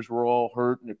receivers were all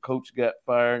hurt and their coach got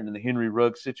fired, and in the Henry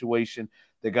Ruggs situation.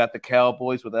 They got the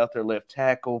Cowboys without their left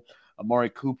tackle. Amari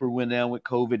Cooper went down with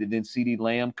COVID, and then CeeDee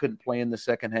Lamb couldn't play in the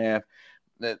second half.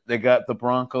 They got the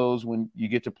Broncos. When you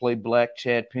get to play Black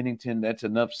Chad Pennington, that's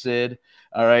enough said.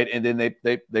 All right, and then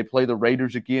they play the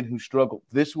Raiders again, who struggled.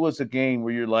 This was a game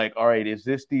where you're like, all right, is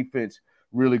this defense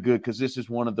really good? Because this is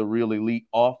one of the real elite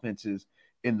offenses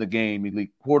in the game.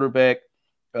 Elite quarterback,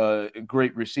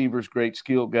 great receivers, great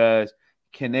skilled guys.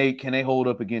 Can they hold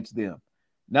up against them?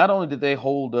 Not only did they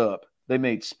hold up, they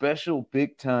made special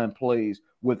big-time plays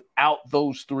without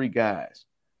those 3 guys.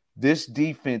 This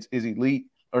defense is elite.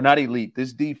 Or not elite.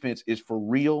 This defense is for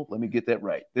real. Let me get that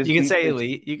right. You can say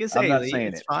elite. You can say elite. I'm not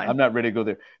saying it. Fine. I'm not ready to go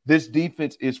there. This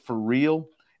defense is for real.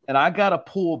 And I got to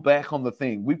pull back on the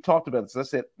thing. We've talked about this. I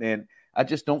said, man, I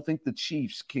just don't think the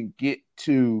Chiefs can get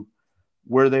to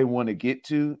where they want to get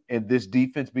to and this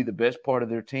defense be the best part of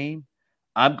their team.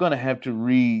 I'm going to have to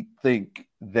rethink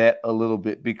that a little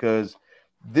bit, because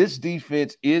this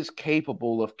defense is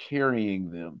capable of carrying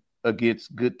them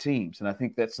against good teams. And I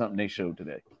think that's something they showed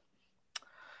today.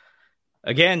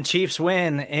 Again, Chiefs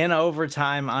win in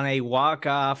overtime on a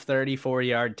walk-off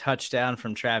 34-yard touchdown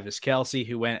from Travis Kelce,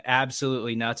 who went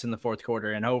absolutely nuts in the 4th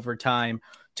quarter in overtime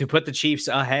to put the Chiefs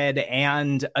ahead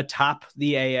and atop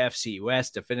the AFC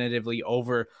West, definitively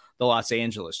over the Los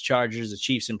Angeles Chargers. The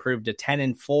Chiefs improved to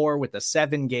 10-4 with a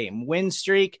 7-game win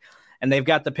streak, and they've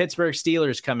got the Pittsburgh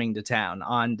Steelers coming to town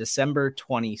on December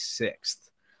 26th.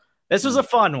 This was a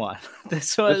fun one.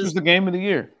 This was the game of the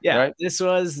year. Yeah, right?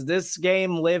 This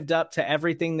game lived up to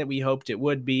everything that we hoped it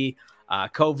would be.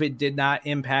 COVID did not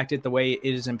impact it the way it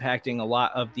is impacting a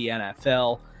lot of the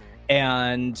NFL.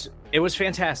 And it was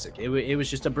fantastic. It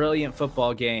was just a brilliant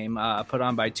football game put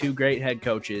on by two great head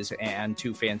coaches and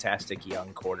two fantastic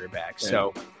young quarterbacks. Yeah.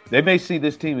 So they may see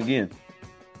this team again.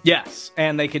 Yes,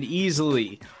 and they could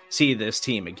easily see this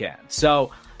team again.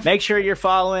 So make sure you're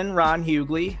following Ron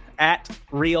Hughley at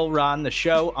Real Ron the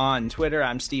Show on Twitter.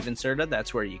 I'm Steven Serda.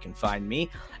 That's where you can find me.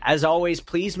 As always,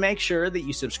 please make sure that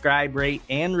you subscribe, rate,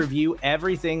 and review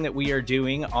everything that we are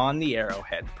doing on the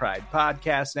Arrowhead Pride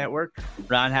Podcast Network.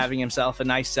 Ron having himself a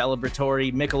nice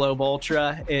celebratory Michelob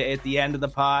Ultra at the end of the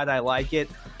pod. I like it.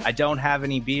 I don't have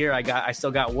any beer. I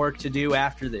still got work to do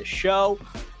after this show.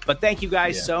 But thank you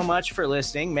guys so much for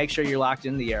listening. Make sure you're locked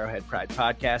in the Arrowhead Pride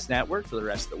Podcast Network for the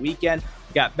rest of the weekend.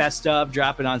 Got Best Of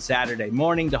dropping on Saturday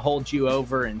morning to hold you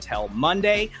over until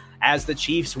Monday, as the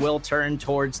Chiefs will turn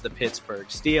towards the Pittsburgh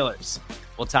Steelers.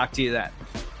 We'll talk to you then.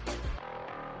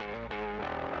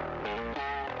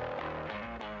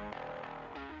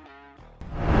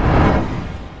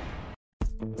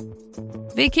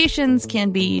 Vacations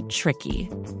can be tricky.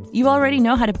 You already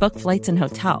know how to book flights and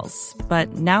hotels,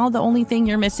 but now the only thing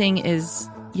you're missing is,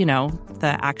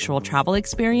 the actual travel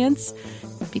experience.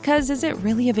 Because is it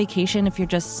really a vacation if you're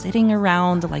just sitting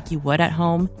around like you would at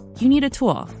home? You need a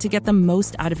tool to get the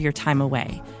most out of your time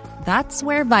away. That's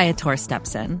where Viator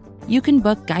steps in. You can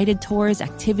book guided tours,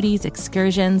 activities,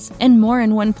 excursions, and more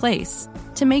in one place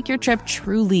to make your trip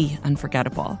truly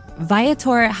unforgettable.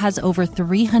 Viator has over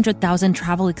 300,000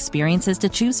 travel experiences to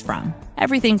choose from.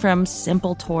 Everything from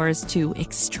simple tours to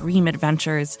extreme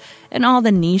adventures and all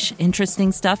the niche,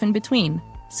 interesting stuff in between.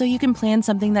 So you can plan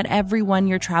something that everyone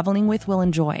you're traveling with will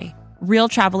enjoy. Real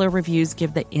traveler reviews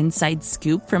give the inside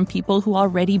scoop from people who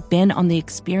already been on the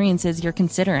experiences you're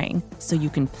considering, so you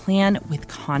can plan with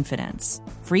confidence.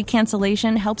 Free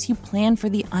cancellation helps you plan for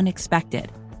the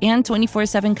unexpected. And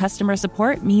 24/7 customer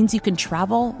support means you can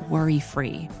travel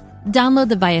worry-free. Download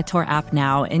the Viator app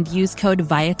now and use code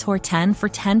Viator10 for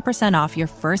 10% off your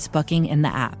first booking in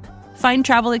the app. Find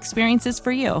travel experiences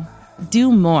for you.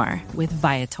 Do more with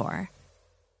Viator.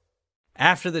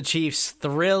 After the Chiefs'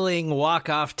 thrilling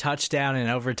walk-off touchdown in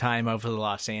overtime over the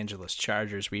Los Angeles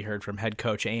Chargers, we heard from head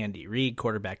coach Andy Reid,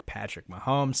 quarterback Patrick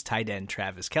Mahomes, tight end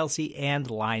Travis Kelce, and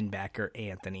linebacker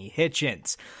Anthony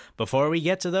Hitchens. Before we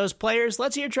get to those players,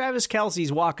 let's hear Travis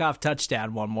Kelce's walk-off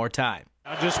touchdown one more time.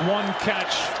 Just one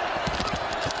catch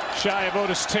shy of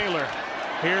Otis Taylor.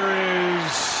 Here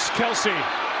is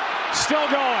Kelce. Still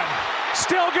going.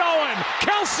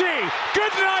 Kelce,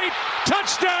 good night,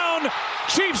 touchdown,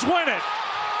 Chiefs win it.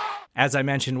 As I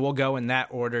mentioned, we'll go in that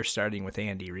order, starting with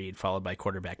Andy Reid, followed by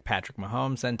quarterback Patrick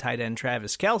Mahomes, then tight end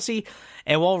Travis Kelce,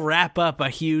 and we'll wrap up a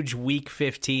huge Week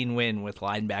 15 win with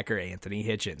linebacker Anthony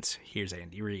Hitchens. Here's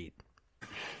Andy Reid.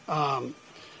 But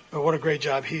what a great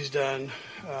job he's done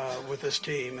with this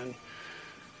team, and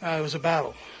it was a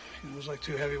battle. It was like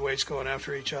two heavyweights going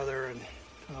after each other, and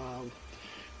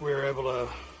we were able to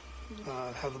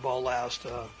have the ball last.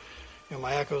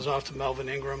 My echo's off to Melvin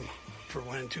Ingram for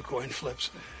winning 2 coin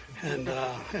flips. And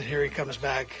here he comes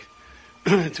back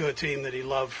to a team that he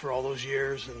loved for all those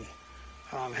years,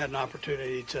 and had an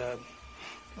opportunity to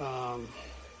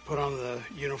put on the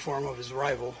uniform of his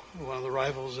rival, one of the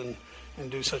rivals, and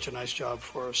do such a nice job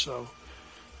for us. So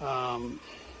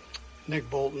Nick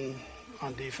Bolton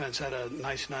on defense had a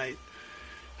nice night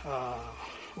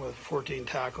with 14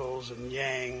 tackles, and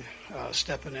Yang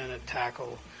stepping in at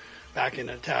tackle, back in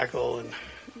at tackle, and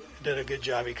did a good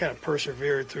job. He kind of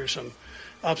persevered through some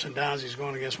ups and downs. He's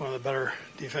going against one of the better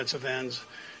defensive ends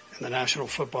in the National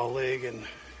Football League, and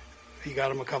he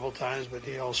got him a couple times, but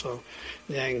he also,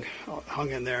 Yang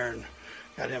hung in there and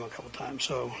got him a couple times.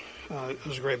 So it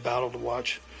was a great battle to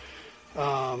watch.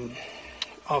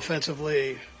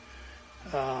 Offensively,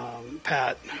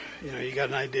 Pat, you got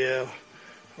an idea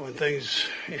when things,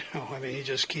 he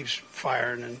just keeps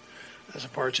firing, and that's the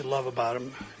part you love about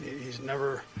him. He's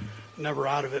never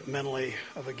out of it mentally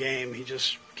of a game. He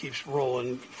just keeps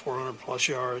rolling 400-plus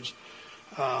yards.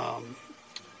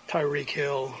 Tyreek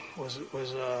Hill was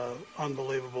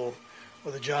unbelievable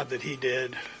with the job that he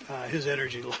did. His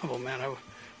energy level, man, I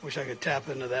wish I could tap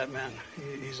into that, man.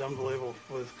 He's unbelievable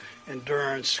with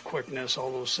endurance, quickness,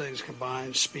 all those things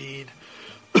combined, speed.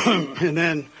 And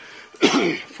then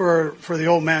for the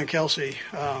old man Kelce,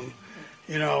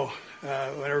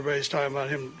 when everybody's talking about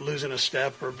him losing a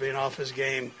step or being off his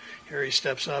game, here he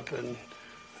steps up and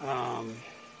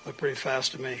looked pretty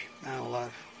fast to me. Man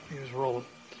alive, he was rolling.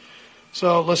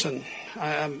 So listen,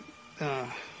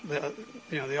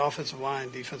 the offensive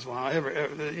line, defensive line,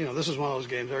 this is one of those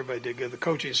games everybody did good. The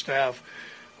coaching staff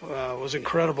was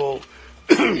incredible.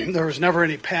 There was never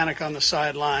any panic on the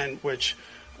sideline, which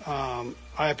I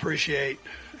appreciate.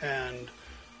 And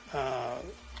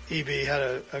EB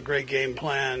had a great game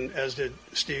plan, as did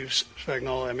Steve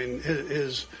Spagnuolo. I mean,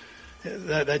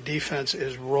 that defense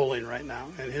is rolling right now,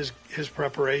 and his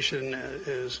preparation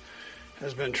has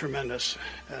been tremendous.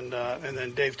 And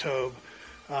then Dave Tobe,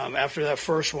 after that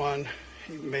first one,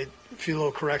 he made a few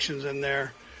little corrections in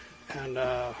there, and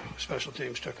special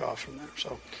teams took off from there.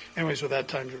 So, anyways, with that,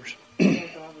 time's yours.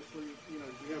 Obviously, you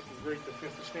have some great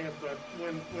defensive stance, but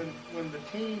when the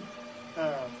team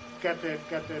got that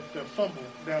fumble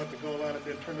down at the goal line and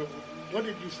then turned over, what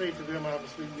did you say to them?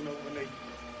 Obviously,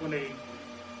 when they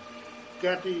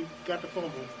got the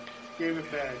fumble, gave it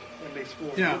back, and they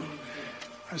scored. Yeah,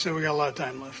 I said we got a lot of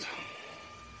time left.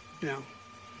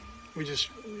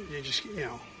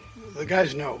 The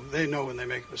guys know. They know when they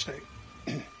make a mistake.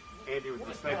 Andy, with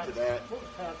respect to that, what was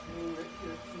Pat's move?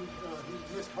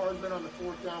 He missed Hardman on the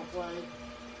fourth down play,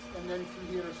 and then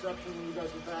threw the interception when you guys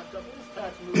were backed up. What was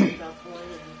Pat's move at that play?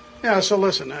 Yeah. So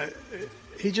listen,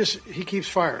 he keeps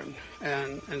firing,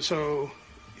 and so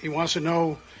he wants to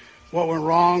know what went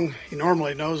wrong. He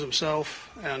normally knows himself,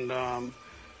 and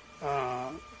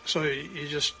so you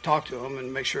just talk to him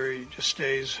and make sure he just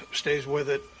stays with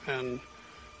it, and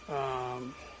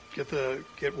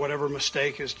get whatever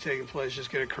mistake is taking place, just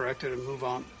get it corrected and move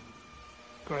on.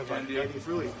 Go ahead, Brian. Andy, it's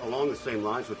really along the same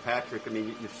lines with Patrick. I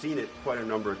mean, you've seen it quite a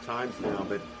number of times now,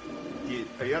 but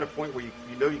are you at a point where you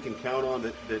can count on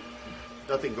that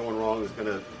nothing going wrong is going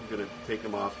to take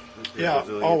him off? Yeah,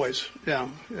 always. Yeah.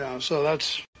 So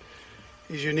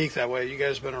he's unique that way. You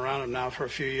guys have been around him now for a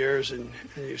few years, and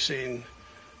you've seen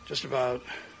just about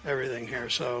everything here.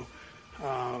 So,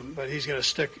 but he's going to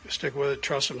stick with it,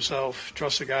 trust himself,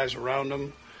 trust the guys around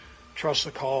him, trust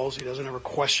the calls. He doesn't ever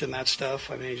question that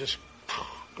stuff. I mean, he just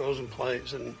goes and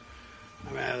plays. And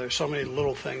I mean, there's so many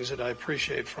little things that I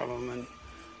appreciate from him, and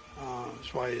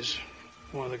that's why he's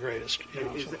one of the greatest.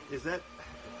 Is it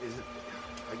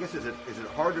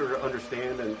harder to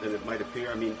understand than it might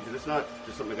appear? I mean, it's not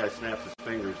just something the guy snaps his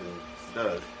fingers and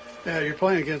does. Yeah, you're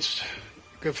playing against a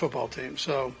good football team,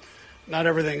 so not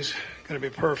everything's going to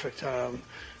be perfect.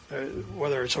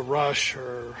 Whether it's a rush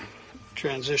or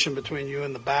transition between you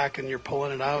and the back, and you're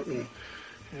pulling it out, and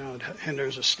it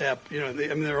hinders a step.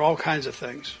 There are all kinds of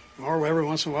things. Or every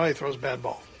once in a while, he throws a bad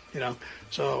ball.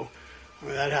 So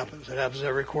that happens. It happens to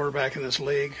every quarterback in this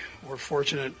league. We're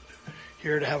fortunate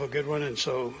here to have a good one, and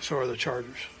so are the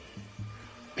Chargers.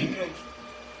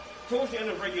 Towards the end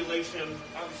of regulation,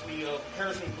 obviously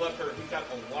Harrison Butker, he's got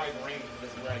a wide range of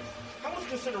his legs. How much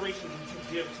consideration did you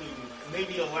give to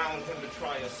maybe allowing him to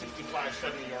try a 65,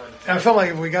 70-yard? I felt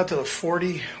like if we got to the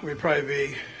 40, we'd probably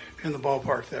be in the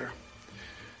ballpark there.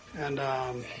 And,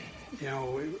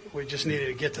 we just needed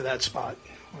to get to that spot.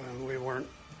 We weren't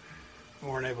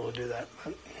able to do that.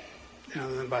 But,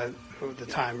 then by the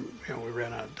time, we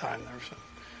ran out of time there. So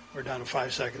we're down to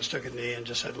 5 seconds, took a knee, and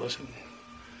just said, listen,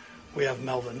 we have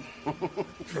Melvin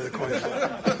for the coin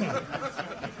flip.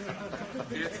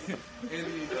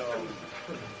 Andy,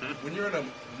 when you're in a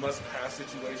must-pass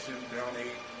situation, down 8,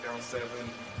 down 7,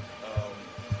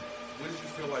 what did you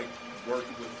feel like worked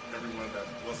with everyone that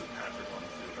wasn't Patrick on the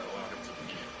field that allowed him to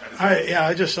be at his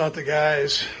I just thought the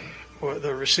guys,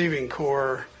 the receiving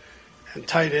core and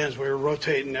tight ends, we were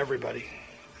rotating everybody.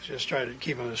 Just tried to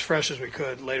keep them as fresh as we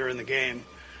could later in the game.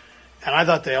 And I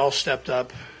thought they all stepped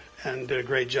up and did a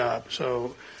great job.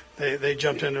 So they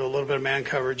jumped into a little bit of man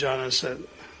coverage on us at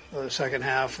the second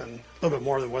half, and a little bit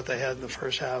more than what they had in the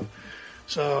first half.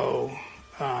 So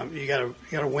you got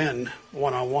to win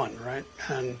one-on-one, right?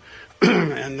 And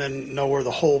and then know where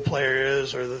the hole player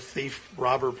is, or the thief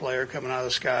robber player coming out of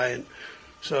the sky. And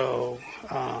so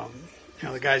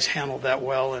the guys handled that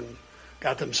well and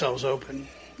got themselves open.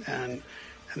 And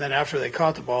then after they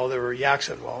caught the ball, there were yaks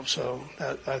involved. So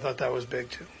I thought that was big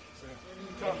too.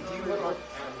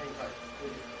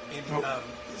 Andy,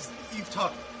 you've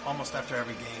talked almost after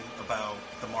every game about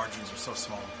the margins are so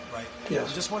small, right? Yes.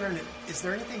 I'm just wondering, is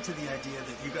there anything to the idea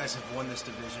that you guys have won this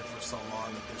division for so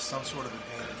long that there's some sort of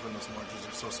advantage when those margins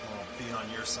are so small, being on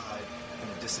your side, and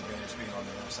a disadvantage being on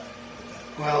the other side?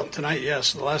 Well, tonight,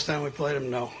 yes. The last time we played them,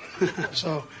 no.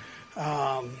 So,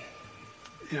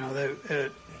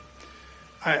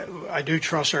 I do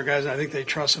trust our guys. I think they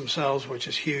trust themselves, which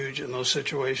is huge in those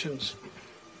situations.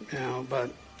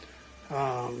 But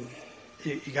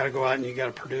you got to go out and you got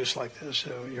to produce like this.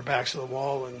 So your back's to the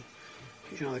wall, and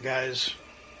the guys,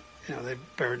 they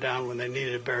bear down when they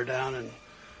needed to bear down, and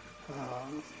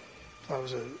that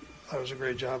thought it was a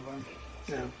great job by him.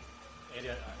 Yeah. Andy,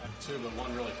 I have two, but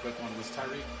one really quick one. Was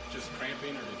Tyreek just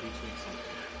cramping, or did he tweak something?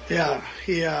 Yeah,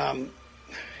 he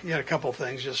had a couple of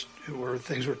things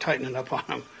things were tightening up on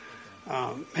him,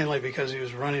 mainly because he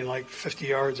was running like 50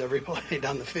 yards every play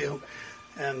down the field,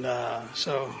 and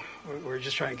so we were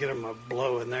just trying to get him a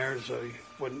blow in there so he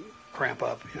wouldn't cramp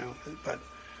up, But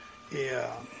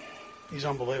he's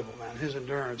unbelievable, man. His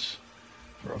endurance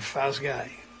for a fast guy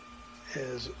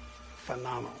is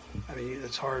phenomenal. I mean,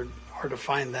 it's hard to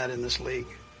find that in this league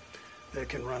that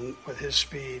can run with his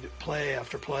speed, play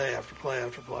after play after play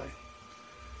after play.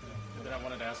 And then I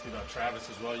wanted to ask you about Travis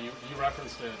as well. You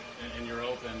referenced it in your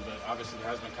open, but obviously there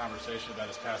has been conversation about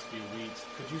his past few weeks.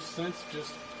 Could you sense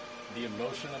just the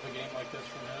emotion of a game like this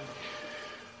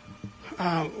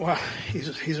from him? Well,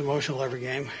 he's emotional every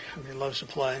game. I mean, he loves to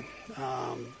play.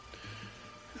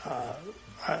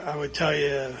 I would tell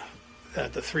you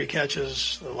that the 3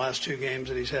 catches, the last 2 games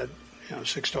that he's had,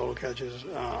 6 total catches,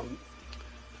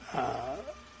 I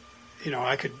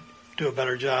could do a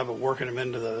better job of working him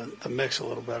into the mix a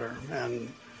little better.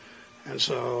 And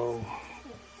so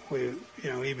we,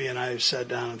 EB and I sat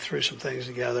down and threw some things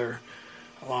together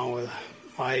along with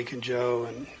Mike and Joe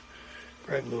and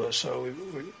Greg Lewis. So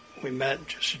we met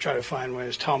just to try to find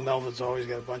ways. Tom Melvin's always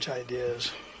got a bunch of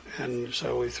ideas. And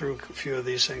so we threw a few of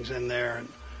these things in there, and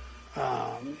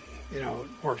it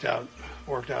worked out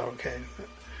okay.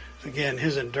 Again,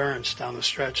 his endurance down the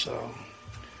stretch, though,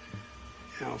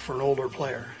 for an older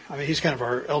player. I mean, he's kind of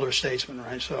our elder statesman,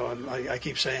 right? So I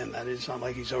keep saying that. It's not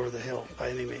like he's over the hill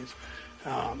by any means.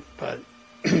 But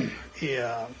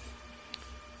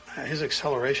his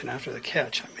acceleration after the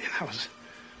catch, I mean,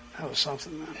 that was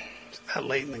something, man. That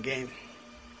late in the game.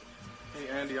 Hey,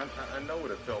 Andy, I know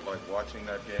what it felt like watching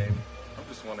that game. I'm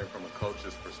just wondering from a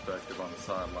coach's perspective on the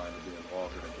sideline to be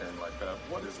involved in a game like that.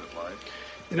 What is it like?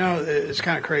 It's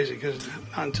kind of crazy because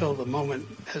until the moment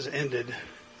has ended,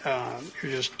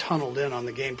 you're just tunneled in on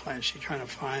the game plan sheet trying to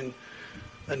find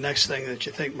the next thing that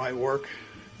you think might work.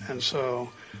 And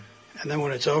then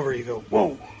when it's over, you go,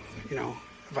 whoa,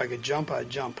 if I could jump, I'd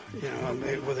jump,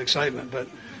 with excitement. But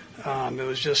it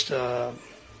was just,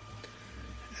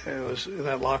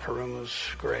 that locker room was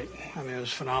great. I mean, it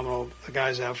was phenomenal. The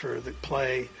guys after the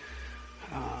play,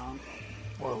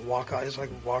 walk-off, it's like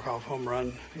a walk-off home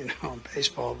run, in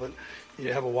baseball, but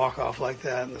you have a walk-off like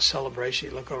that and the celebration,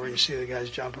 you look over and you see the guys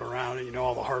jumping around and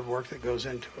all the hard work that goes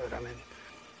into it. I mean,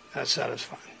 that's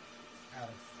satisfying.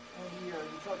 You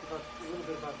talked about a little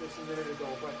bit about this a minute ago,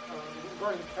 but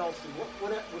regarding Kelce,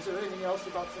 was there anything else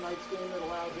about tonight's game that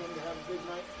allowed him to have a big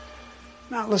night?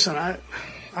 No, listen, I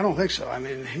don't think so. I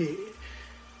mean,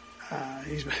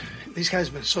 these guys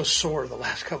have been so sore the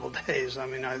last couple of days. I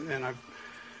mean, I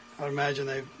would imagine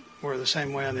they were the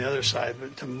same way on the other side.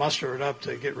 But to muster it up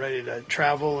to get ready to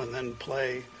travel and then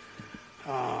play,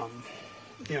 on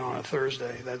a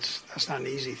Thursday, that's not an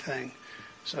easy thing.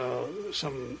 So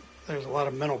there's a lot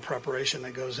of mental preparation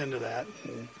that goes into that,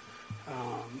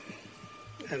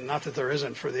 and not that there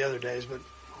isn't for the other days, but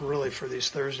really for these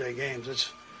Thursday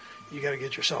games, you got to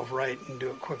get yourself right and do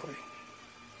it quickly.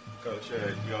 Coach,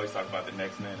 you always talk about the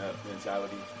next man up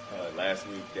mentality. Last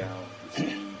week down with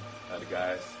Snead, the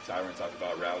guys, Tyron talked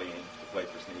about rallying to play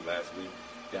for Snead last week,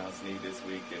 down Snead this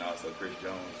week, and also Chris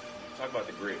Jones. Talk about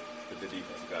the grit that the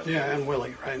defensive guys. Yeah, and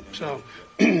Willie, right? So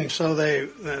they,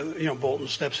 Bolton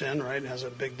steps in, right, and has a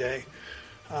big day.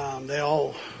 They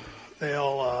all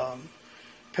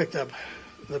picked up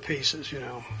the pieces,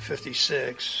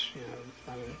 56,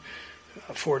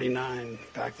 49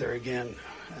 back there again,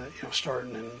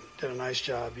 starting and did a nice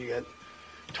job. You got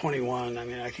 21. I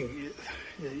mean,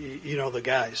 the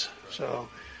guys. So,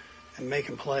 and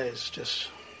making plays, just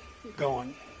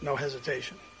going, no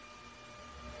hesitation.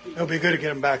 It'll be good to get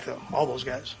them back, though, all those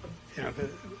guys. Coach, just to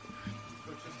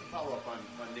follow up on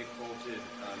Nick Bolton,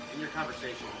 in your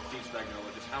conversation with Steve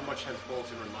Spagnuolo, just how much has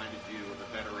Bolton reminded you of a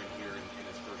veteran here in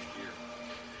his first year?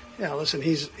 Yeah, listen,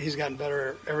 he's gotten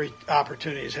better every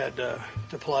opportunity he's had to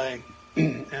play,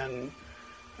 and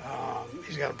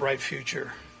he's got a bright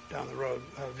future down the road.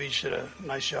 Veach did a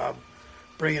nice job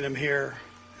bringing him here,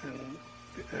 and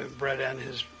Brett and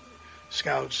his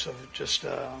scouts have just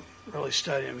really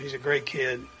studied him. He's a great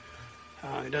kid.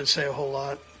 He doesn't say a whole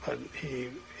lot, but he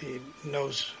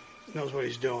knows what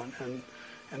he's doing, and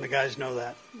the guys know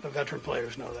that. The veteran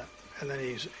players know that. And then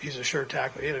he's a sure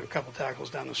tackle. He had a couple tackles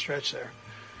down the stretch there.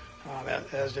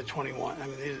 As did 21. I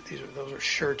mean, those are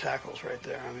sure tackles right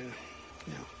there. I mean,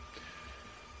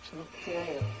 So.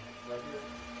 Formal right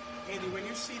here. Andy, when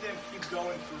you see them keep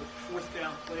going for fourth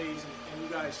down plays and you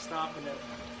guys stopping them,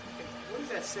 What does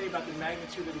that say about the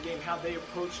magnitude of the game, how they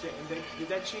approached it, and did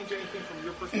that change anything from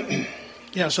your perspective?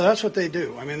 Yeah, so that's what they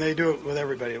do. I mean, they do it with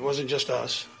everybody. It wasn't just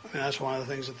us. I mean, that's one of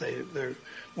the things that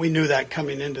we knew that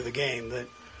coming into the game, that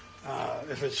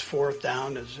if it's fourth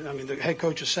down, the head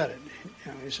coach has said it.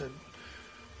 You know, he said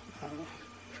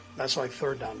that's like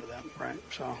third down to them, right?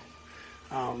 So,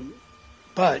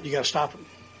 but you got to stop them,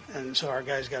 and so our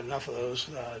guys got enough of those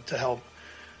to help.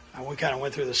 And we kind of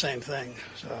went through the same thing,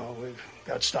 so we've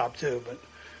got stopped too. But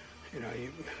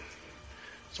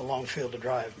it's a long field to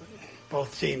drive. But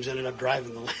both teams ended up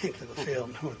driving the length of the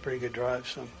field with pretty good drives.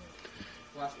 So,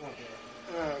 Last one.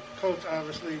 Coach,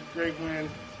 obviously, great win.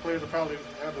 Players will probably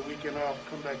have the weekend off,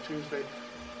 come back Tuesday.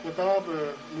 With all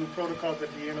the new protocols that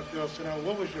the NFL sent out,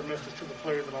 what was your message to the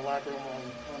players in the locker room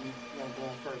on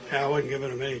going further? Yeah, I wasn't giving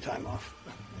them any time off.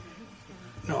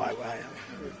 No, I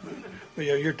am. But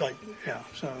you're like,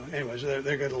 so anyways, they're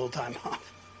getting a little time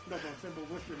off. No, but I'm saying,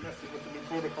 but what's your message with the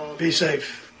new protocols? Be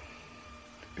safe.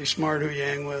 Be smart who you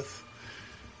hang with.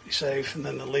 Be safe. And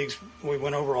then the leagues, we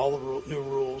went over all the new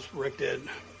rules. Rick did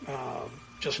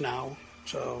just now,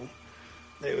 so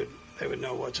they would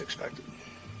know what's expected.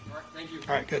 All right, thank you.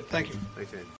 All right, good. Thank you.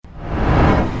 Thanks, Andy. You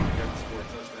got to score a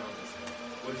touchdown.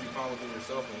 What did you find within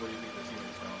yourself, and what do you think the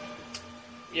teammates found?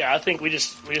 Yeah, I think we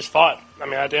just fought. I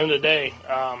mean, at the end of the day,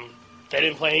 they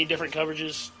didn't play any different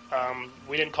coverages.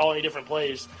 We didn't call any different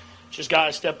plays. Just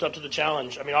guys stepped up to the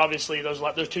challenge. I mean, obviously,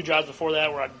 those two drives before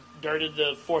that where I dirted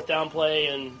the fourth down play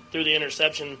and threw the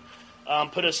interception,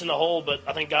 put us in the hole. But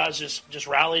I think guys just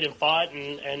rallied and fought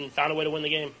and found a way to win the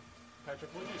game.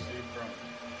 Patrick, what did you see from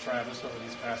Travis over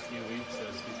these past few weeks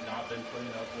as he's not been putting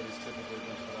up what he's typically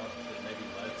been put up that maybe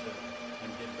led to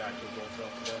him getting back to his old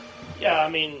self today? Yeah, I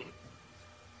mean,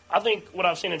 I think what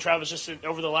I've seen in Travis just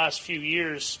over the last few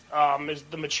years is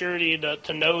the maturity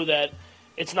to know that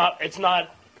it's not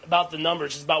about the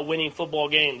numbers, it's about winning football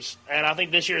games. And I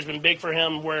think this year has been big for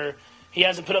him where he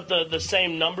hasn't put up the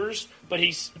same numbers, but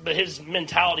his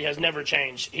mentality has never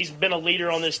changed. He's been a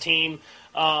leader on this team.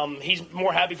 He's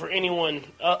more happy for anyone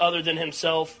other than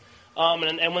himself.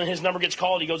 And when his number gets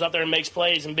called, he goes out there and makes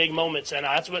plays in big moments. And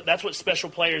that's what special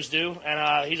players do.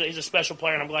 And he's a special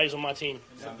player, and I'm glad he's on my team.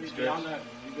 Beyond that,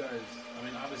 you guys, I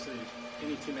mean, obviously,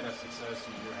 any team that has success,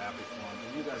 you're happy for them.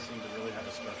 But you guys seem to really have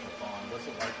a special bond. What's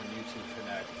it like when you two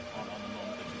connect on the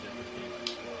moment that you did with the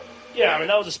game? Yeah, I mean,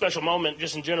 that was a special moment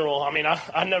just in general. I mean, I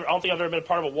don't think I've ever been a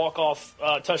part of a walk-off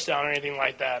touchdown or anything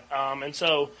like that. And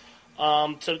so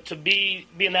to be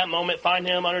in that moment, find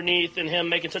him underneath and him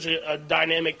making such a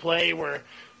dynamic play where,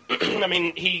 I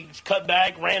mean, he cut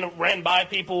back, ran by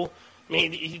people. I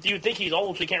mean, you would think he's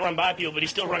old, so he can't run by people, but he's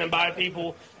still running by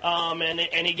people.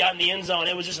 And he got in the end zone.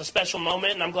 It was just a special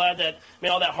moment, and I'm glad that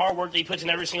all that hard work that he puts in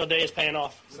every single day is paying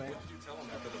off. What did you tell him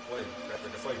after the play?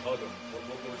 It's like hug him.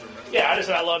 What was your message? Yeah, I just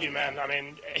said, I love you, man. I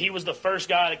mean, he was the first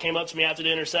guy that came up to me after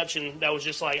the interception that was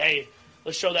just like, hey,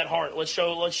 let's show that heart. Let's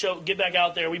show, get back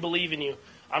out there. We believe in you.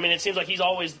 I mean, it seems like he's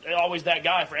always that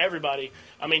guy for everybody.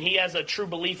 I mean, he has a true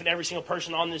belief in every single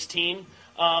person on this team,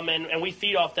 and we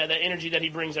feed off that energy that he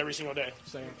brings every single day.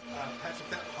 Patrick,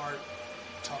 that heart,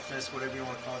 toughness, whatever you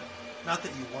want to call it, not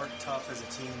that you weren't tough as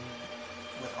a team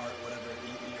with heart, whatever,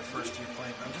 in your first year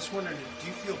playing, but I'm just wondering, do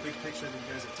you feel big picture that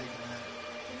you guys have taken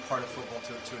that part of football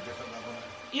to a different level?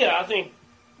 Yeah, I think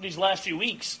these last few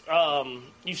weeks,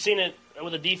 you've seen it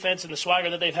with the defense and the swagger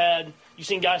that they've had. You've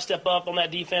seen guys step up on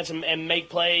that defense and make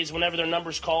plays whenever their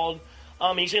number's called.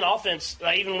 You've seen offense,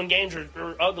 even when games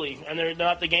are ugly and they're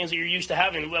not the games that you're used to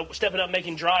having, stepping up,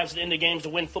 making drives at the end of games to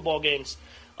win football games.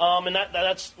 And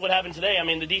that's what happened today. I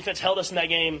mean, the defense held us in that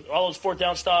game, all those fourth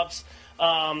down stops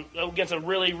against a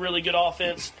really, really good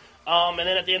offense. And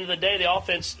then at the end of the day, the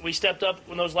offense, we stepped up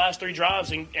in those last three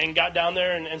drives and got down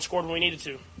there and scored when we needed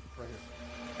to.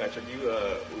 Patrick,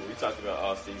 we talked about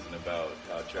all season about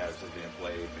how Travis was being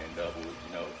played, being doubled,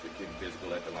 getting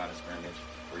physical at the line of scrimmage.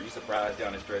 Were you surprised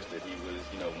down the stretch that he was,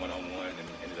 one-on-one and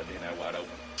ended up being that wide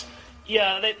open?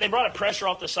 Yeah, they brought a pressure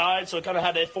off the side, so it kind of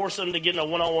had to force them to get in a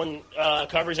one-on-one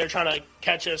coverage. They're trying to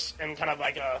catch us in kind of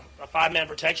like a five-man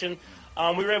protection.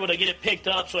 We were able to get it picked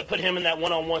up, so it put him in that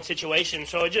one-on-one situation.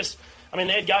 So it just, they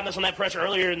had gotten us on that pressure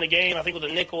earlier in the game, I think with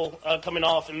a nickel coming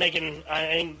off and getting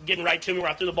right to me where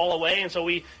I threw the ball away. And so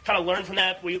we kind of learned from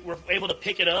that. We were able to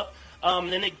pick it up.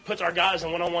 And then it puts our guys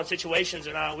in one-on-one situations,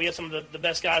 and we have some of the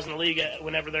best guys in the league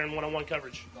whenever they're in one-on-one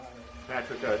coverage.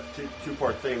 Patrick,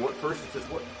 two-part thing. First is just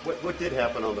what did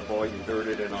happen on the ball you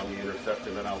dirted and on the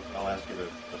interception, then I'll ask you to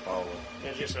follow up. It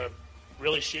was just a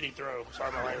really shitty throw.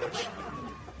 Sorry, my language.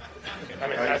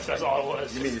 That's all it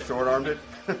was. You mean you short-armed it?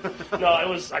 No, it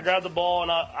was. I grabbed the ball,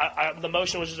 and the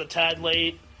motion was just a tad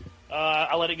late,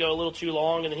 I let it go a little too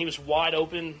long, and then he was wide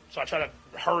open, so I tried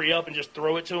to hurry up and just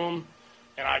throw it to him,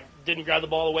 and I didn't grab the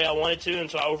ball the way I wanted to, and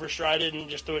so I overstrided and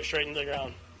just threw it straight into the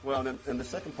ground. Well, and the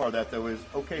second part of that, though, is,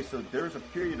 okay, so there's a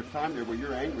period of time there where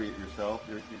you're angry at yourself,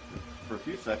 for a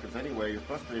few seconds anyway, you're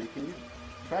frustrated. Can you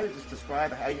try to just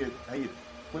describe how you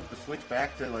flip the switch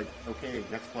back to, like, okay,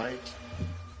 next play?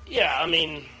 Yeah, I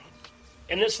mean,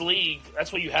 in this league,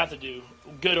 that's what you have to do,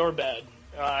 good or bad.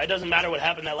 It doesn't matter what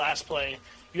happened that last play.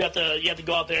 You have to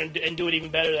go out there and do it even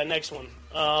better that next one.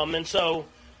 And so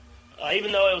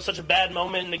even though it was such a bad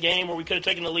moment in the game where we could have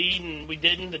taken the lead and we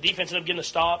didn't, the defense ended up getting a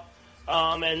stop.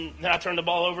 And then I turned the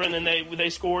ball over, and then they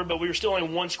scored, but we were still only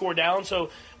one score down. So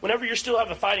whenever you still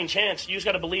have a fighting chance, you just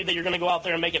got to believe that you're going to go out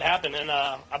there and make it happen. And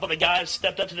I thought the guys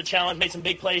stepped up to the challenge, made some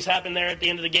big plays happen there at the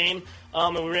end of the game,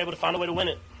 and we were able to find a way to win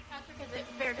it. Patrick, is it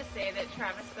fair to say that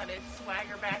Travis got his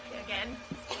swagger back again?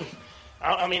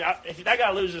 I mean, if that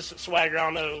guy loses swagger, I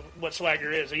don't know what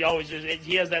swagger is.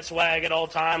 He has that swag at all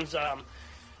times.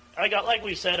 Like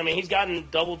we said, I mean, he's gotten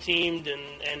double teamed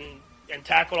and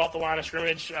tackled off the line of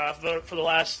scrimmage for the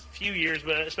last few years,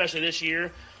 but especially this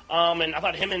year. And I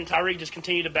thought him and Tyreek just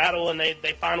continue to battle, and they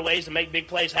find ways to make big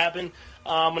plays happen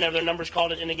whenever their numbers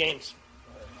called it in the games.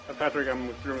 Patrick, I'm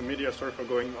with German media. Sorry for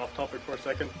going off topic for a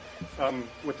second.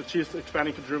 With the Chiefs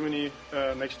expanding to Germany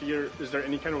next year, is there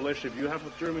any kind of relationship you have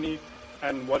with Germany?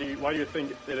 And why do you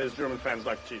think it is German fans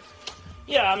like Chiefs?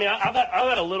 Yeah, I mean, I've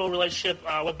had a little relationship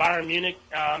with Bayern Munich,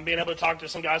 being able to talk to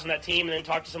some guys on that team and then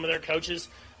talk to some of their coaches.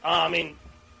 I mean,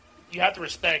 you have to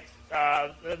respect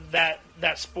that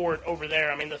sport over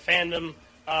there. I mean, the fandom,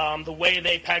 the way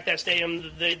they pack that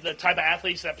stadium, the type of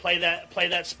athletes that play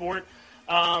that sport.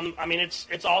 I mean,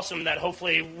 it's awesome that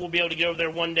hopefully we'll be able to get over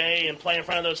there one day and play in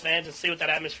front of those fans and see what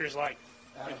that atmosphere is like.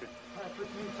 Thank you. Patrick,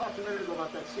 you talked a minute ago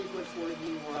about that sequence where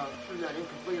you threw that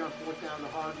incomplete on fourth down to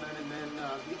Hardman and then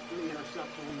the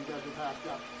interception when you guys were backed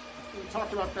up. You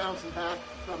talked about bouncing back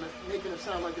from it, making it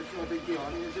sound like it's no big deal.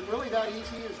 I mean, is it really that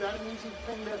easy? Is that an easy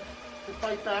thing to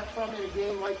fight back from in a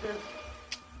game like this?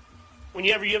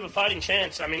 Whenever you have a fighting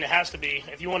chance, I mean, it has to be.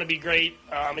 If you want to be great,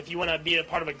 if you want to be a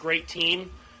part of a great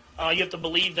team, you have to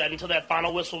believe that until that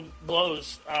final whistle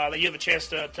blows, that you have a chance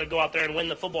to go out there and win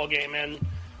the football game. And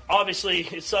obviously,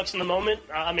 it sucks in the moment.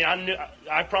 I mean,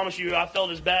 I promise you, I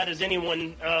felt as bad as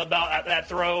anyone about that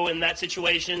throw and that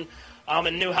situation,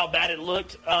 and knew how bad it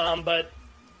looked. But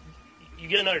you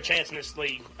get another chance in this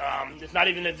league. It's not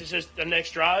even if it's just the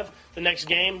next drive, the next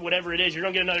game, whatever it is, you're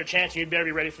going to get another chance, and you better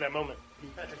be ready for that moment.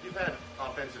 Patrick, you've had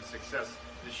offensive success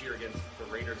this year against the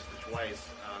Raiders twice,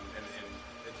 and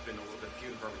it's been a little bit few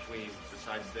and far between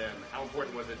besides them. How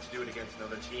important was it to do it against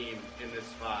another team in this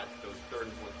spot, those third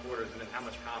and fourth quarters, and then how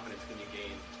much confidence can you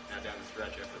gain now down the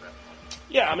stretch after that?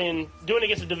 Yeah, I mean, doing it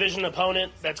against a division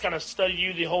opponent that's kind of studied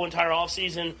you the whole entire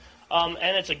offseason,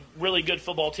 and it's a really good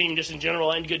football team just in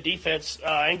general, and good defense,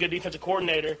 and good defensive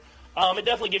coordinator. It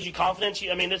definitely gives you confidence.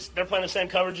 I mean, they're playing the same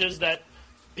coverages that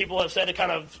people have said it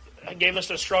kind of gave us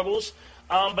the struggles.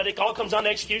 But it all comes down to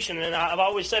execution, and I've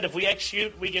always said if we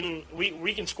execute, we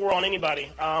can score on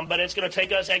anybody. But it's going to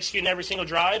take us executing every single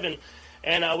drive,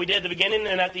 and we did at the beginning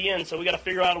and at the end. So we got to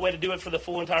figure out a way to do it for the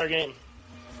full entire game.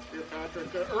 Here, Patrick.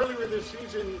 Earlier this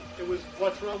season, it was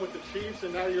what's wrong with the Chiefs,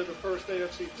 and now you're the first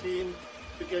AFC team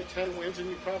to get 10 wins, and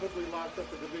you probably locked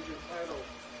up the division title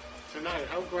tonight.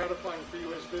 How gratifying for you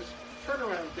has this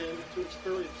turnaround been to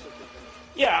experience such a thing?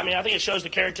 Yeah, I mean, I think it shows the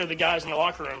character of the guys in the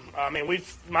locker room. I mean,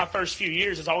 my first few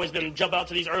years has always been jump out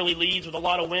to these early leads with a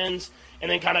lot of wins and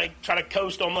then kind of try to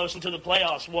coast almost into the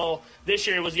playoffs. Well, this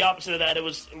year it was the opposite of that. It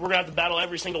was we're going to have to battle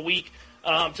every single week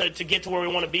to get to where we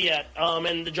want to be at.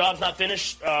 And the job's not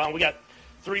finished. We got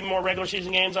 3 more regular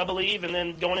season games, I believe, and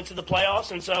then going into the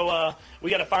playoffs. And so we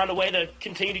got to find a way to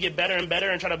continue to get better and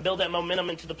better and try to build that momentum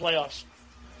into the playoffs.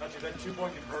 Patrick, that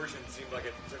 2-point conversion seemed like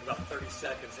it took about 30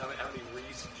 seconds. How many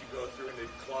reads did you go through, and did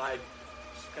Clyde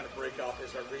just kind of break off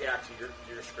his reaction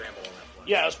to your scramble on that play?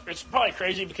 Yeah, it's probably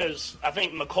crazy because I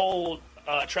think McCole,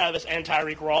 Travis, and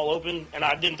Tyreek were all open, and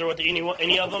I didn't throw it to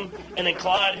any of them. And then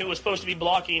Clyde, who was supposed to be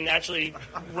blocking, actually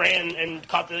ran and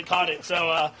caught it.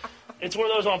 So it's one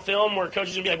of those on film where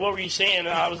coaches will be like, what were you seeing? And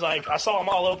I was like, I saw them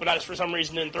all open. I just, for some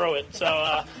reason, didn't throw it.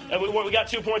 So we got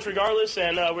 2 points regardless,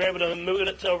 and we were able to move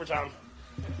it to overtime.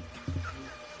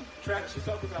 Travis, you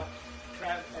talked about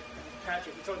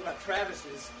Patrick. You talked about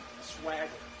Travis's swagger.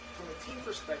 From a team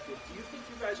perspective, do you think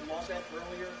you guys lost that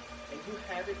earlier, and you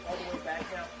have it all the way back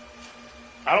now?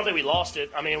 I don't think we lost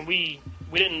it. I mean, we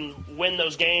didn't win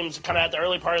those games kind of at the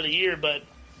early part of the year, but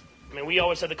I mean, we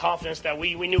always had the confidence that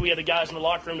we knew we had the guys in the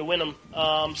locker room to win them.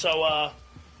 I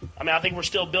mean, I think we're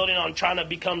still building on trying to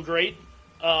become great.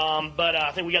 But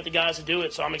I think we got the guys to do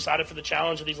it, so I'm excited for the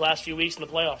challenge of these last few weeks in the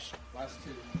playoffs. Last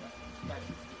two.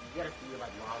 You had a few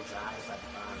like long drives, like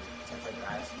 10-play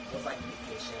drives. What's like be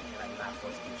patient and like not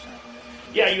forcing your shot?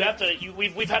 Yeah, you have to.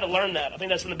 We've had to learn that. I think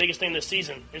that's been the biggest thing this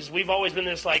season. Is we've always been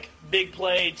this like big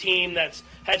play team that's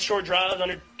had short drives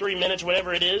under 3 minutes,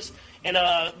 whatever it is. And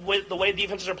with the way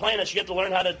defenses are playing us, you have to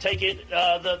learn how to take it,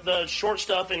 the short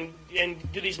stuff, and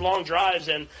do these long drives.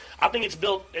 And I think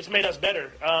it's made us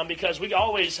better because we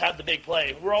always have the big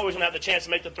play. We're always going to have the chance to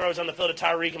make the throws on the field to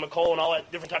Tyreek and McCole and all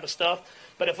that different type of stuff.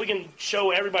 But if we can show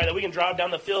everybody that we can drive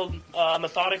down the field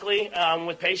methodically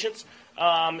with patience,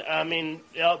 I mean,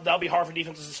 that'll be hard for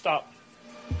defenses to stop.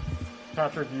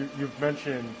 Patrick, you've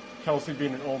mentioned Kelce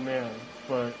being an old man,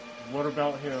 but what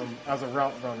about him as a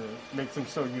route runner makes him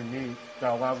so unique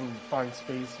that allows him to find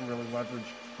space and really leverage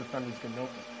defenders getting open?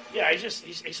 Yeah,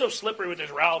 he's so slippery with his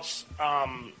routes.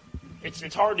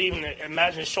 It's hard to even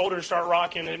imagine his shoulders start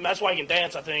rocking, and that's why he can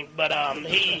dance, I think. But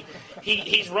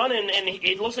he's running, and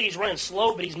it looks like he's running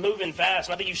slow, but he's moving fast.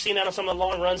 And I think you've seen that on some of the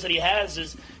long runs that he has.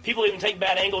 Is people even take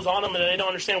bad angles on him, and they don't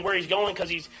understand where he's going because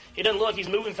he doesn't look. He's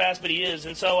moving fast, but he is.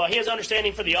 And so he has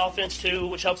understanding for the offense too,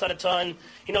 which helps out a ton.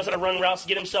 He knows how to run routes to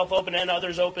get himself open and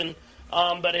others open.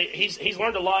 But he's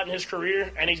learned a lot in his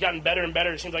career, and he's gotten better and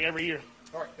better. It seems like every year.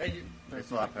 All right, thank you.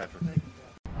 Thanks a lot, Patrick.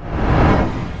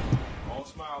 All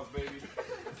smiles, baby.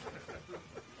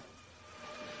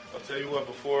 I'll tell you what,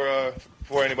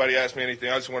 before anybody asks me anything,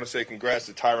 I just want to say congrats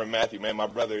to Tyrann Mathieu, man. My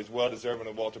brother is well-deserving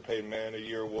of Walter Payton Man of the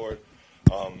Year award.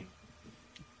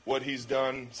 What he's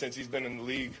done since he's been in the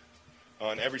league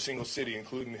in every single city,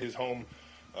 including his home,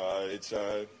 it's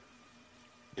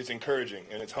encouraging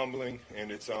and it's humbling,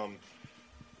 and it's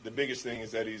the biggest thing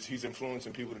is that he's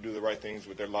influencing people to do the right things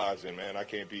with their lives, and man, I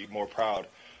can't be more proud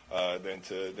than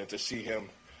to see him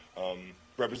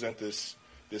represent this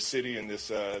city and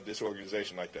this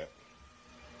organization like that.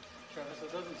 Travis,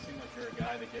 it doesn't seem like you're a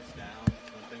guy that gets down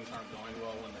when things aren't going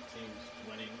well, when the team's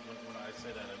winning. When I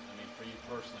say that, I mean for you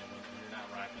personally, when you're not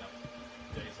racking up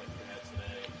days like you had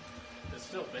today, it's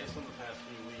still based on the past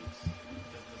few weeks.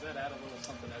 Does that add a little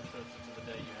something extra to the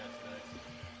day you had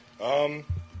today?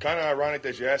 Kind of ironic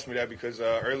that you asked me that because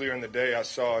earlier in the day I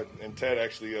saw, and Ted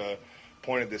actually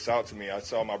pointed this out to me, I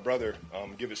saw my brother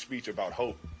give a speech about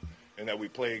hope and that we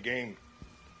play a game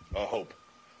of hope.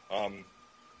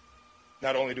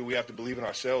 Not only do we have to believe in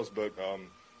ourselves, but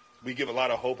we give a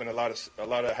lot of hope and a lot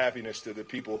of happiness to the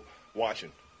people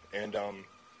watching. And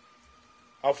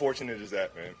how fortunate is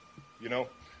that, man? You know,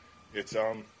 it's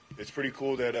pretty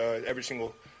cool that every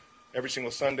single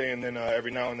Sunday and then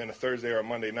every now and then a Thursday or a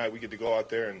Monday night we get to go out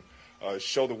there and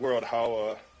show the world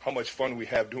how much fun we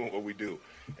have doing what we do.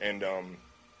 And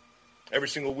every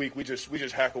single week we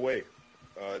just hack away,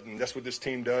 and that's what this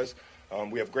team does.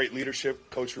 We have great leadership,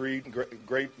 Coach Reid,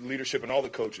 great leadership, and all the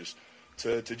coaches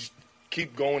to just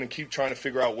keep going and keep trying to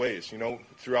figure out ways, you know,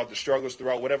 throughout the struggles,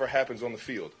 throughout whatever happens on the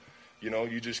field. You know,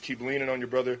 you just keep leaning on your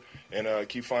brother and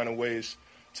keep finding ways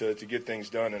to get things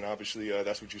done, and obviously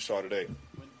that's what you saw today.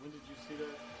 When did you see that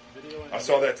video? I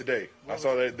saw that today. I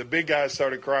saw that the big guys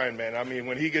started crying, man. I mean,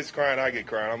 when he gets crying, I get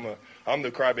crying. I'm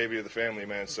the crybaby of the family,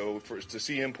 man. So to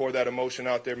see him pour that emotion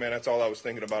out there, man, that's all I was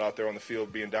thinking about out there on the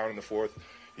field, being down in the fourth.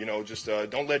 You know, just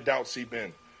don't let doubt seep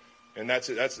in, and that's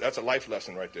a life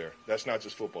lesson right there. That's not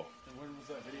just football. And where was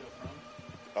that video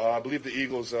from? I believe the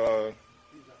Eagles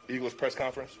press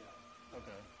conference. Okay,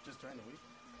 just during the week.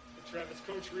 Travis,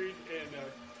 Coach Reid and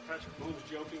Patrick Mahomes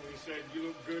joking when he said you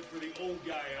look good for the old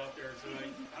guy out there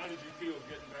tonight. How did you feel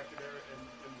getting back there and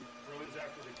runs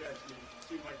after the catch? It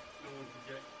seemed like no one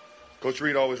could get. Coach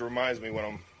Reid always reminds me when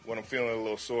I'm feeling a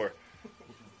little sore.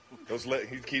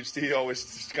 He always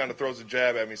just kind of throws a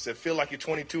jab at me. He said, "Feel like you're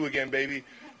 22 again, baby."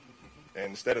 And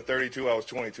instead of 32, I was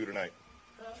 22 tonight.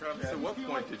 Travis, At what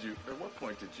point did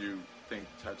you think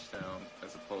touchdown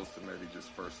as opposed to maybe just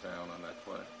first down on that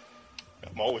play?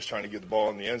 I'm always trying to get the ball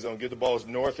in the end zone, get the ball as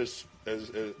north as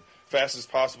fast as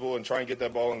possible, and try and get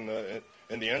that ball in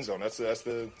the end zone. That's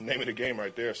the name of the game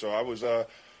right there. So I was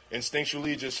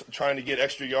instinctually just trying to get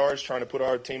extra yards, trying to put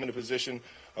our team in a position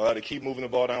to keep moving the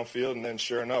ball downfield. And then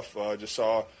sure enough, just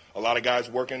saw a lot of guys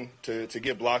working to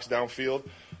get blocks downfield,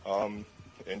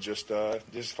 and just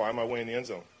find my way in the end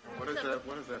zone. What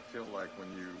does that feel like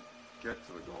when you get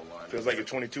to the goal line? Feels like you're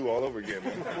 22 all over again,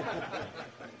 man.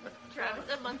 Travis,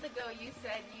 a month ago you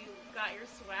said you got your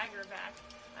swagger back.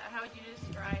 How would you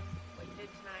describe what you did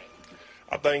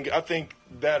tonight? I think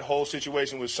that whole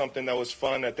situation was something that was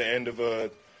fun at the end of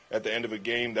a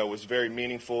game that was very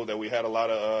meaningful. That we had a lot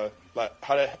of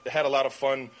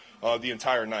fun the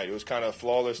entire night. It was kind of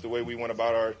flawless the way we went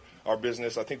about our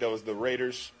business. I think that was the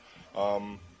Raiders,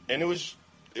 and it was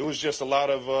it was just a lot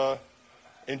of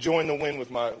enjoying the win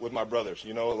with my brothers.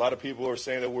 You know, a lot of people are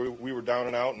saying that we were down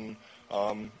and out, and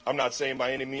I'm not saying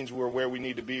by any means we're where we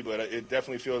need to be, but it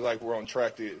definitely feels like we're on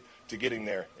track to getting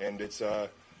there. And it's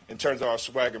in terms of our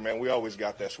swagger, man, we always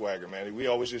got that swagger, man. We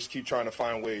always just keep trying to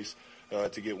find ways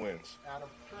to get wins. Adam,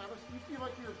 Travis, do you feel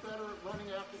like you're better at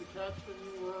running after the catch than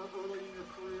you were early in your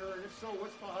career? And if so,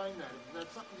 what's behind that? Is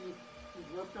that something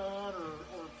you've worked on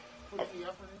or put any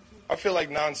effort into? I feel like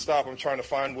nonstop I'm trying to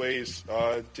find ways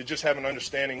to just have an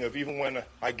understanding of, even when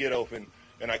I get open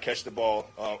and I catch the ball,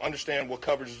 understand what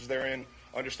coverages they're in,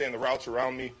 understand the routes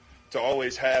around me, to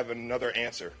always have another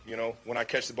answer. You know, when I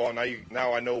catch the ball,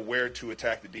 now I know where to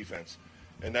attack the defense.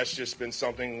 And that's just been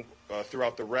something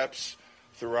throughout the reps,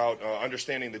 throughout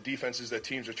understanding the defenses that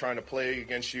teams are trying to play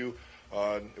against you,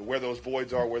 where those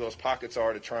voids are, where those pockets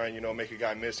are, to try and, make a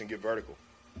guy miss and get vertical.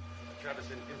 Travis,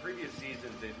 in previous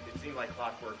seasons, it seemed like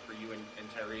clockwork for you and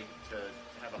Tyreek to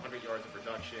have 100 yards of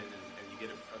production and you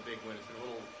get a big win. It's been a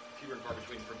little fewer and far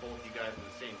between for both you guys in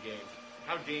the same game.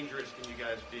 How dangerous can you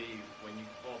guys be when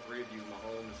all three of you,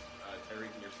 Mahomes,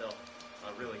 Tyreek, and yourself,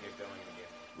 really get going in the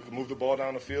game? We can move the ball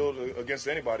down the field against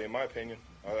anybody, in my opinion.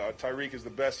 Tyreek is the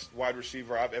best wide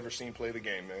receiver I've ever seen play the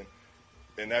game, man.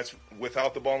 And that's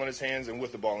without the ball in his hands and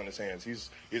with the ball in his hands. He's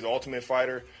an ultimate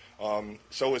fighter.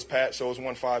 So is Pat. So is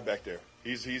 1-5 back there.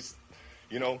 He's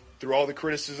through all the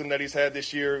criticism that he's had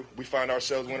this year, we find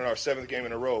ourselves winning our 7th game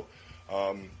in a row.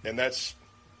 And that's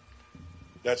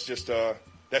just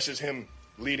him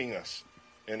leading us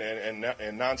and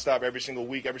nonstop every single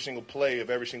week, every single play of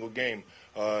every single game,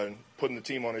 putting the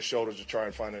team on his shoulders to try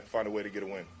and find a way to get a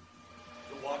win.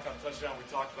 The walk-up touchdown we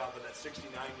talked about, but that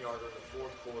 69-yarder in the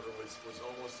fourth quarter was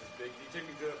almost as big. Can you take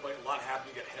me through it? Like, a lot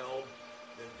happened. You got held,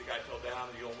 then the guy fell down,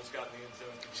 and you almost got in the end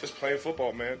zone. It's just playing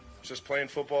football, man. It's just playing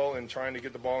football and trying to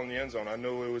get the ball in the end zone. I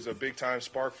know it was a big-time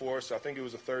spark for us. I think it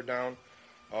was a third down.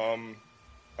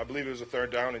 I believe it was a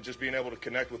third down, and just being able to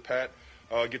connect with Pat,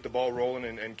 get the ball rolling,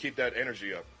 and keep that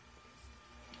energy up.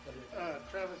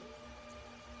 Travis,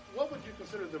 what would you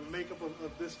consider the makeup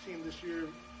of this team this year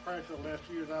prior to the last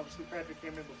 2 years? Obviously, Patrick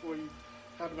came in before you,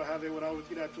 talked about how they would always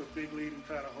get out to a big lead and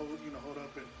try to hold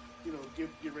up and,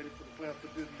 get ready for the playoffs.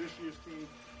 But this year's team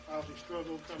obviously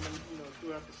struggled coming,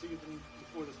 throughout the season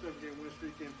before the 7-game win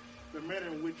streak. And the manner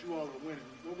in which you all are winning,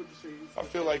 what would you say? I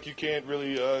feel like you can't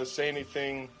really say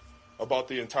anything about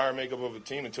the entire makeup of a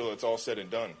team until it's all said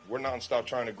and done. We're nonstop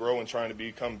trying to grow and trying to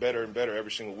become better and better every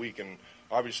single week. And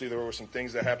obviously there were some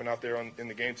things that happened out there in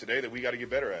the game today that we got to get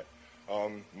better at.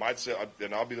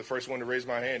 And I'll be the first one to raise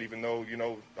my hand, even though,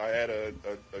 I had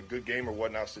a good game or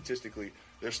whatnot statistically.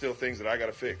 There's still things that I got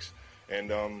to fix.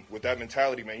 And with that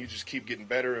mentality, man, you just keep getting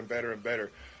better and better and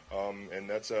better. And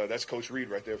that's Coach Reid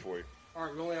right there for you. All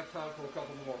right, we only have time for a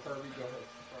couple more. Kirby, go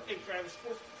ahead. Hey, Travis,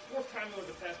 fourth time over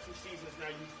the past 2 seasons now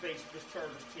you've faced this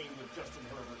Chargers team with Justin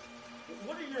Herbert.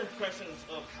 What are your impressions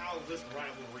of how this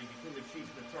rivalry between the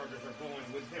Chiefs and the Chargers are going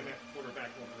with him at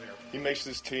quarterback over there? He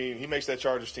makes that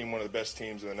Chargers team one of the best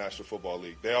teams in the National Football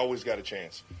League. They always got a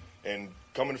chance. And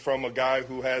coming from a guy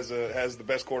who has the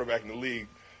best quarterback in the league,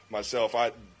 myself,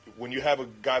 when you have a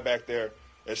guy back there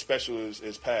as special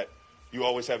as Pat, you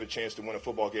always have a chance to win a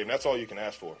football game. That's all you can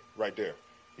ask for right there.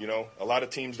 A lot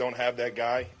of teams don't have that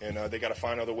guy, and they got to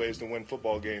find other ways to win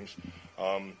football games.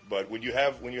 But when you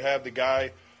have the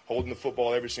guy holding the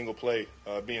football every single play,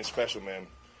 being special, man,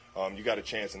 you got a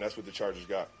chance, and that's what the Chargers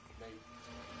got.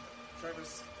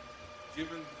 Travis,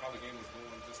 given how the game was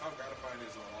going, just how gratifying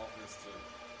is it on offense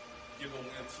to give a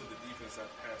win to the defense that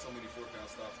had so many fourth down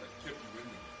stops that kept you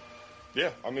winning?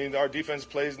 Yeah, I mean, our defense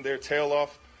plays their tail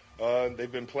off.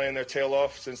 They've been playing their tail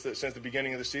off since the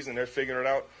beginning of the season. They're figuring it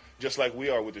out just like we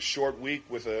are with the short week,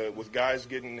 with guys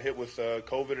getting hit with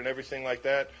COVID and everything like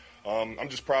that. I'm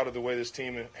just proud of the way this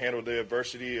team handled the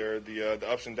adversity or the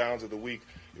ups and downs of the week,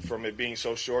 from it being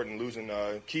so short and losing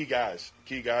key guys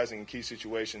in key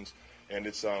situations. And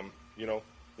it's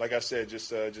like I said,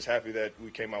 just happy that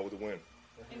we came out with a win.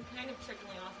 And kind of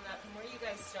trickling off of that, from where you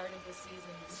guys started this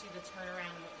season to the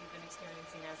turnaround and what you've been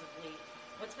experiencing as of late,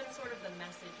 what's been sort of the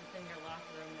message within your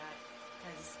locker room that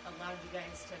has allowed you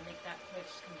guys to make that push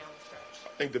come down the stretch?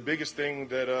 I think the biggest thing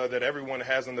that everyone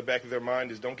has on the back of their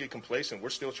mind is don't get complacent. We're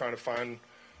still trying to find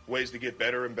ways to get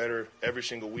better and better every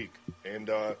single week. And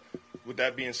with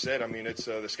that being said, I mean, it's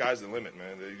the sky's the limit,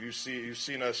 man. You've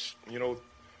seen us,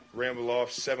 ramble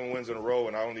off 7 wins in a row,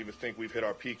 and I don't even think we've hit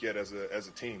our peak yet as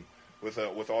a team. With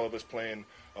all of us playing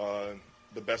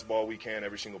the best ball we can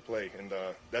every single play, and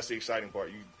that's the exciting part.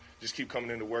 You just keep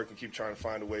coming into work and keep trying to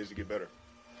find ways to get better.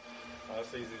 All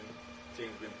season,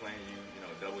 teams been playing you,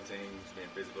 double teams, being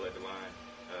physical at the line.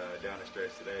 Down the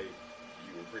stretch today,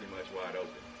 you were pretty much wide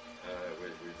open.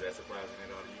 Was that surprising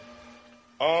at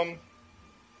all to you?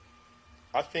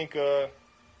 I think I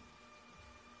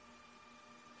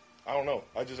don't know.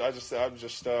 I'm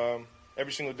just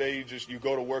every single day you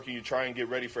go to work and you try and get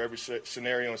ready for every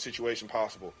scenario and situation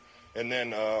possible, and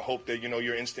then hope that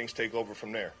your instincts take over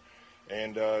from there.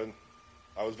 And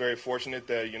I was very fortunate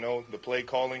that the play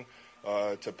calling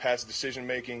to Pat's decision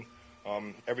making,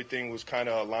 everything was kind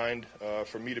of aligned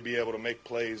for me to be able to make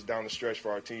plays down the stretch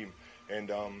for our team.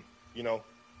 And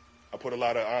I put a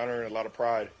lot of honor and a lot of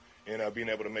pride in being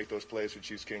able to make those plays for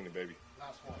Chiefs Kingdom, baby.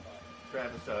 Last one.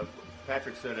 Travis,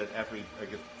 Patrick said that after he, I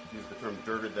guess, used the term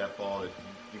dirted that ball, that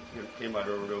you came out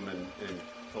over to him and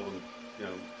told him,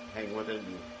 hang with it,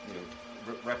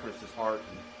 and referenced his heart.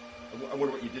 And I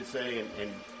wonder what you did say,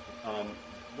 and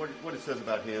what it says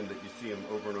about him that you see him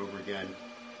over and over again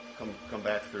come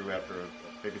back through after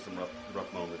maybe some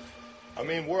rough moments. I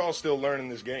mean, we're all still learning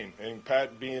this game, and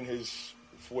Pat being his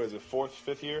fourth,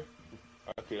 fifth year.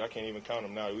 I can't even count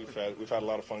them now. We've had a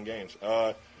lot of fun games.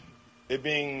 It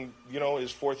being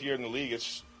his fourth year in the league,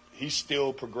 he's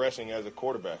still progressing as a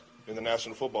quarterback in the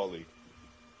National Football League.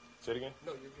 Say it again.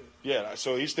 No, you're good. Yeah,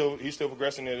 so he's still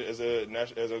progressing as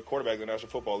a quarterback in the National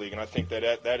Football League, and I think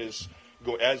that is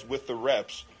as with the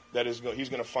reps, he's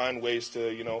going to find ways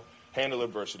to handle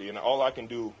adversity, and all I can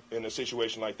do in a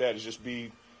situation like that is just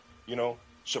be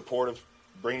supportive,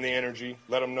 bring the energy,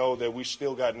 let him know that we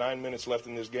still got 9 minutes left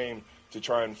in this game to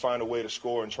try and find a way to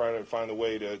score and try to find a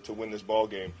way to win this ball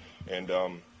game. And,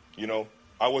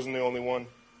 I wasn't the only one.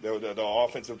 The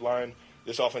offensive line,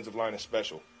 this offensive line is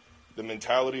special. The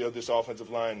mentality of this offensive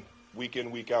line, week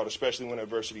in, week out, especially when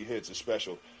adversity hits, is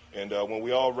special. And when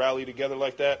we all rally together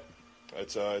like that,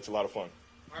 it's a lot of fun.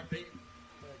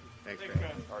 Thanks, man.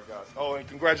 All right, guys. Oh, and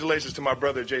congratulations to my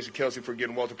brother, Jason Kelce, for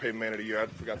getting Walter Payton Man of the Year. I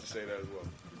forgot to say that as well.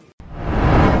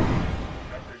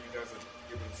 After you guys have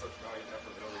given such valiant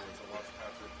effort earlier to watch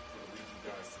Patrick sort of lead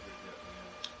you guys to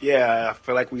victory. Yeah, I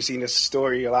feel like we've seen this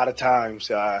story a lot of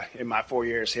times in my 4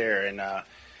 years here. And,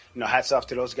 hats off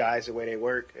to those guys, the way they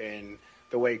work and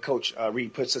the way Coach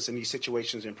Reid puts us in these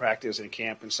situations in practice and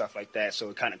camp and stuff like that. So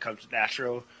it kind of comes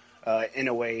natural in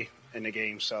a way in the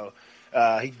game. So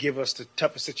he give us the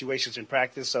toughest situations in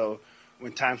practice. So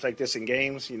when times like this in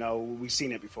games, we've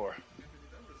seen it before.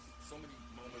 There was so many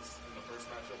moments in the first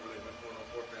matchup where they went for it on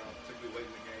fourth down, particularly late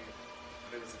in the game, and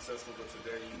they were successful. But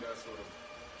today, you guys sort of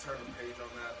turned the page on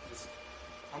that. Just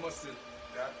how much did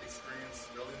that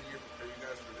experience early in the year prepare you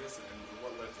guys for this, and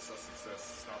what led to such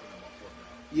success stopping them on fourth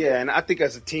down? Yeah, and I think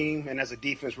as a team and as a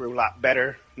defense, we're a lot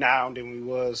better now than we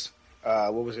was.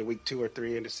 Week 2 or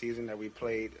 3 in the season that we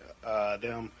played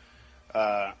them.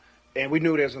 And we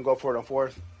knew they was going to go for it on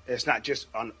fourth. It's not just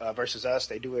on versus us.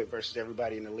 They do it versus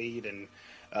everybody in the lead, and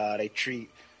they treat,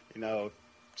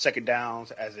 second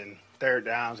downs as in third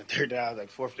downs and third downs like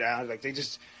fourth downs. Like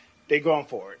they going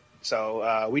for it.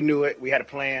 So we knew it. We had a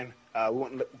plan. We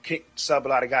wouldn't sub a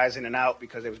lot of guys in and out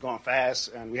because it was going fast,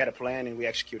 and we had a plan, and we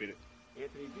executed it.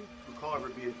 Anthony, do you recall ever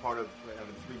being part of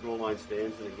having 3 goal line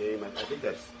stands in a game? I think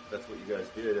that's what you guys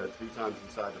did. 3 times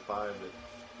inside the 5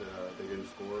 that they didn't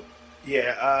score.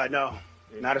 Yeah, no,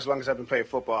 not as long as I've been playing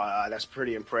football. That's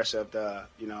pretty impressive. To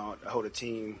hold a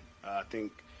team. I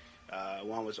think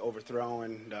one was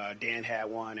overthrown. Dan had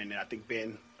one, and I think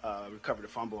Ben recovered a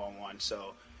fumble on one.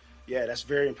 So, yeah, that's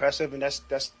very impressive. And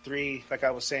that's 3. Like I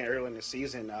was saying earlier in the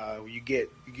season, you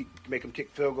make them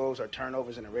kick field goals or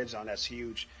turnovers in the red zone. That's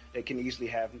huge. They can easily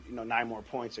have 9 more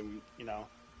points, and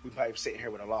we probably sitting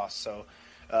here with a loss. So,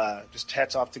 just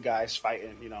hats off to guys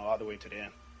fighting all the way to the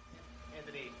end.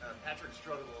 Anthony, Patrick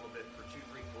struggled a little bit for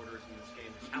 2-3 quarters in this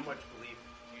game. Just how much belief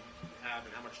do you have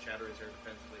and how much chatter is there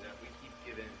defensively that we keep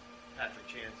giving Patrick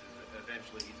chances that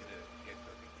eventually he's going to get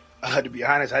cooking? To be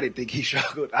honest, I didn't think he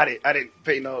struggled. I didn't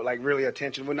pay really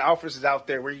attention. When the offense is out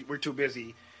there, we're too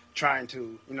busy trying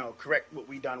to correct what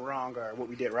we done wrong or what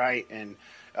we did right. And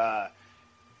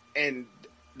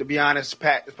to be honest,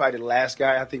 Pat is probably the last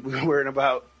guy I think we were worrying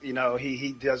about.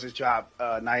 He does his job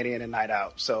night in and night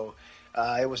out. So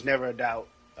it was never a doubt,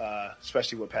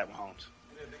 especially with Pat Mahomes.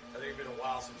 I think it's been a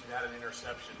while since you had an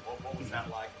interception. What was that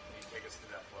like? Can you take us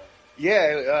through that play?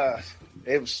 Yeah,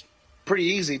 it was pretty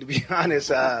easy, to be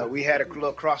honest. We had a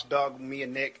little cross dog, me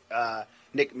and Nick.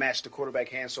 Nick matched the quarterback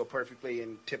hand so perfectly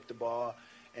and tipped the ball,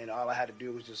 and all I had to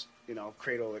do was just,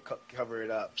 cradle it, cover it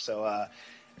up. So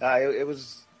it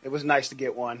was nice to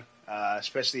get one,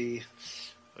 especially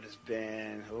what has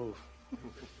been.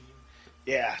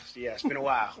 Yeah, it's been a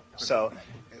while. So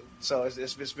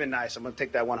it's been nice. I'm gonna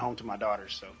take that one home to my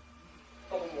daughters. So.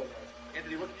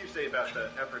 Anthony, what can you say about the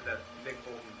effort that Nick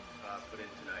Bolton put in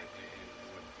tonight and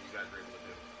what you guys were able to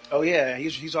do? Oh yeah,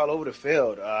 he's all over the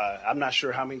field. I'm not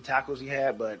sure how many tackles he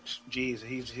had, but geez,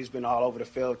 he's been all over the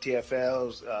field.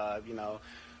 TFLs,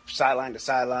 sideline to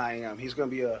sideline. He's going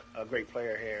to be a great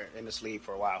player here in this league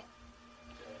for a while.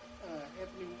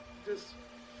 Anthony, just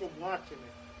from watching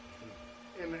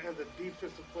it, and as a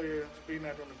defensive player being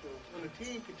out on the field, when the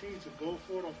team continues to go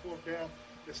for it on fourth down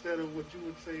instead of what you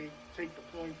would say take the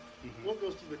point, what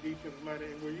goes to the defense mind?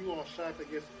 And were you all shocked, I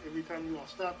guess, every time you all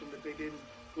stopped them that they didn't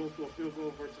go for a field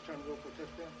goal versus trying to go for a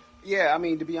touchdown? Yeah, I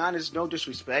mean, to be honest, no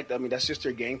disrespect. I mean, that's just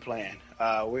their game plan.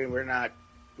 That's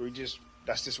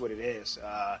just what it is.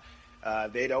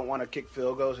 They don't want to kick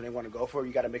field goals and they want to go for it.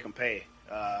 You got to make them pay.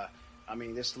 I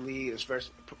mean, this league is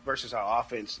versus our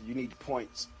offense. You need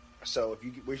points. So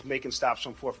if we're making stops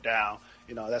on fourth down,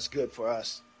 that's good for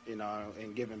us,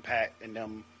 and giving Pat and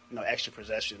them, extra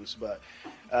possessions. But,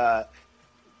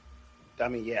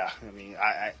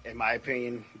 in my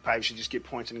opinion, you probably should just get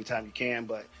points anytime you can.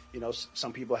 But,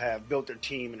 some people have built their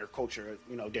team and their culture,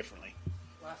 differently.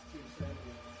 Last two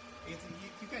Anthony,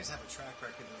 you guys have a track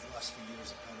record of the last few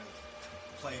years of kind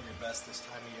of playing your best this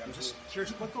time of year. I'm just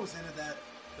curious, what goes into that,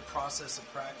 the process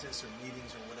of practice or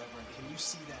meetings or whatever, and can you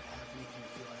see that happening? Can you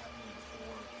feel it happening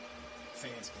before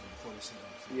fans game, before we see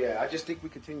them? Yeah, I just think we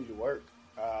continue to work.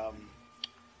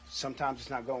 Sometimes it's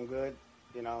not going good.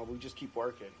 We just keep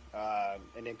working.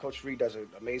 And then Coach Reid does an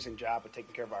amazing job of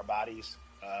taking care of our bodies,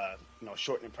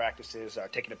 shortening practices,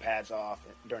 taking the pads off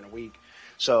during the week.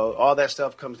 So all that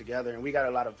stuff comes together, and we got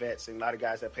a lot of vets and a lot of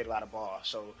guys that played a lot of ball.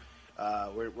 So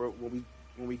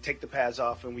when we take the pads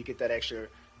off and we get that extra,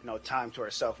 time to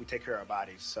ourselves, we take care of our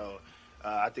bodies. So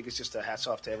I think it's just a hats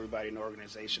off to everybody in the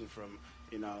organization, from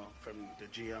the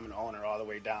GM and the owner all the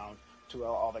way down to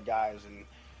all the guys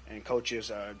and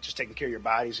coaches, just taking care of your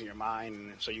bodies and your mind,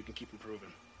 and so you can keep improving.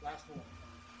 Last one.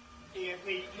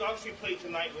 Anthony, you obviously played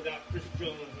tonight without Chris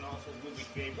Jones and also Willie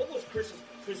Gay. What was Chris's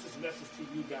message to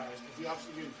you guys? Because he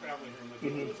obviously didn't travel here with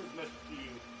you. What was his message to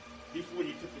you before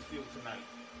you took the field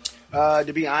tonight?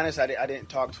 To be honest, I didn't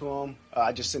talk to him.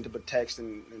 I just sent him a text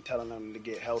and telling him to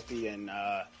get healthy and,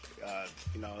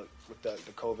 with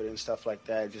the COVID and stuff like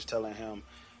that, just telling him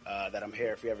that I'm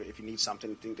here if you need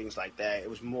something, things like that. It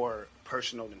was more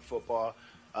personal than football.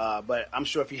 But I'm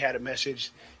sure if he had a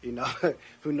message,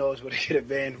 who knows what it could have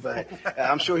been. But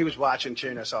I'm sure he was watching,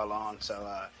 cheering us all on. So,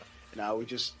 we're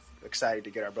just excited to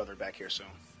get our brother back here soon.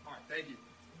 All right, thank you.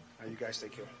 You guys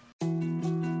take care.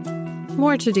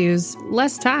 More to-dos,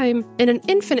 less time, and an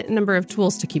infinite number of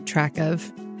tools to keep track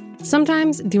of.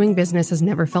 Sometimes doing business has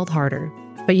never felt harder,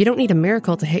 but you don't need a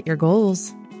miracle to hit your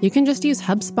goals. You can just use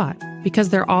HubSpot, because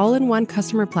their all-in-one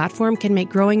customer platform can make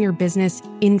growing your business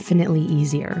infinitely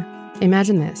easier.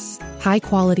 Imagine this: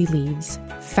 high-quality leads,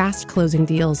 fast closing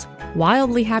deals,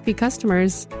 wildly happy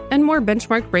customers, and more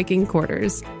benchmark-breaking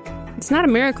quarters. It's not a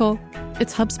miracle,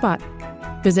 it's HubSpot.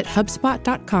 Visit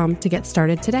HubSpot.com to get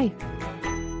started today.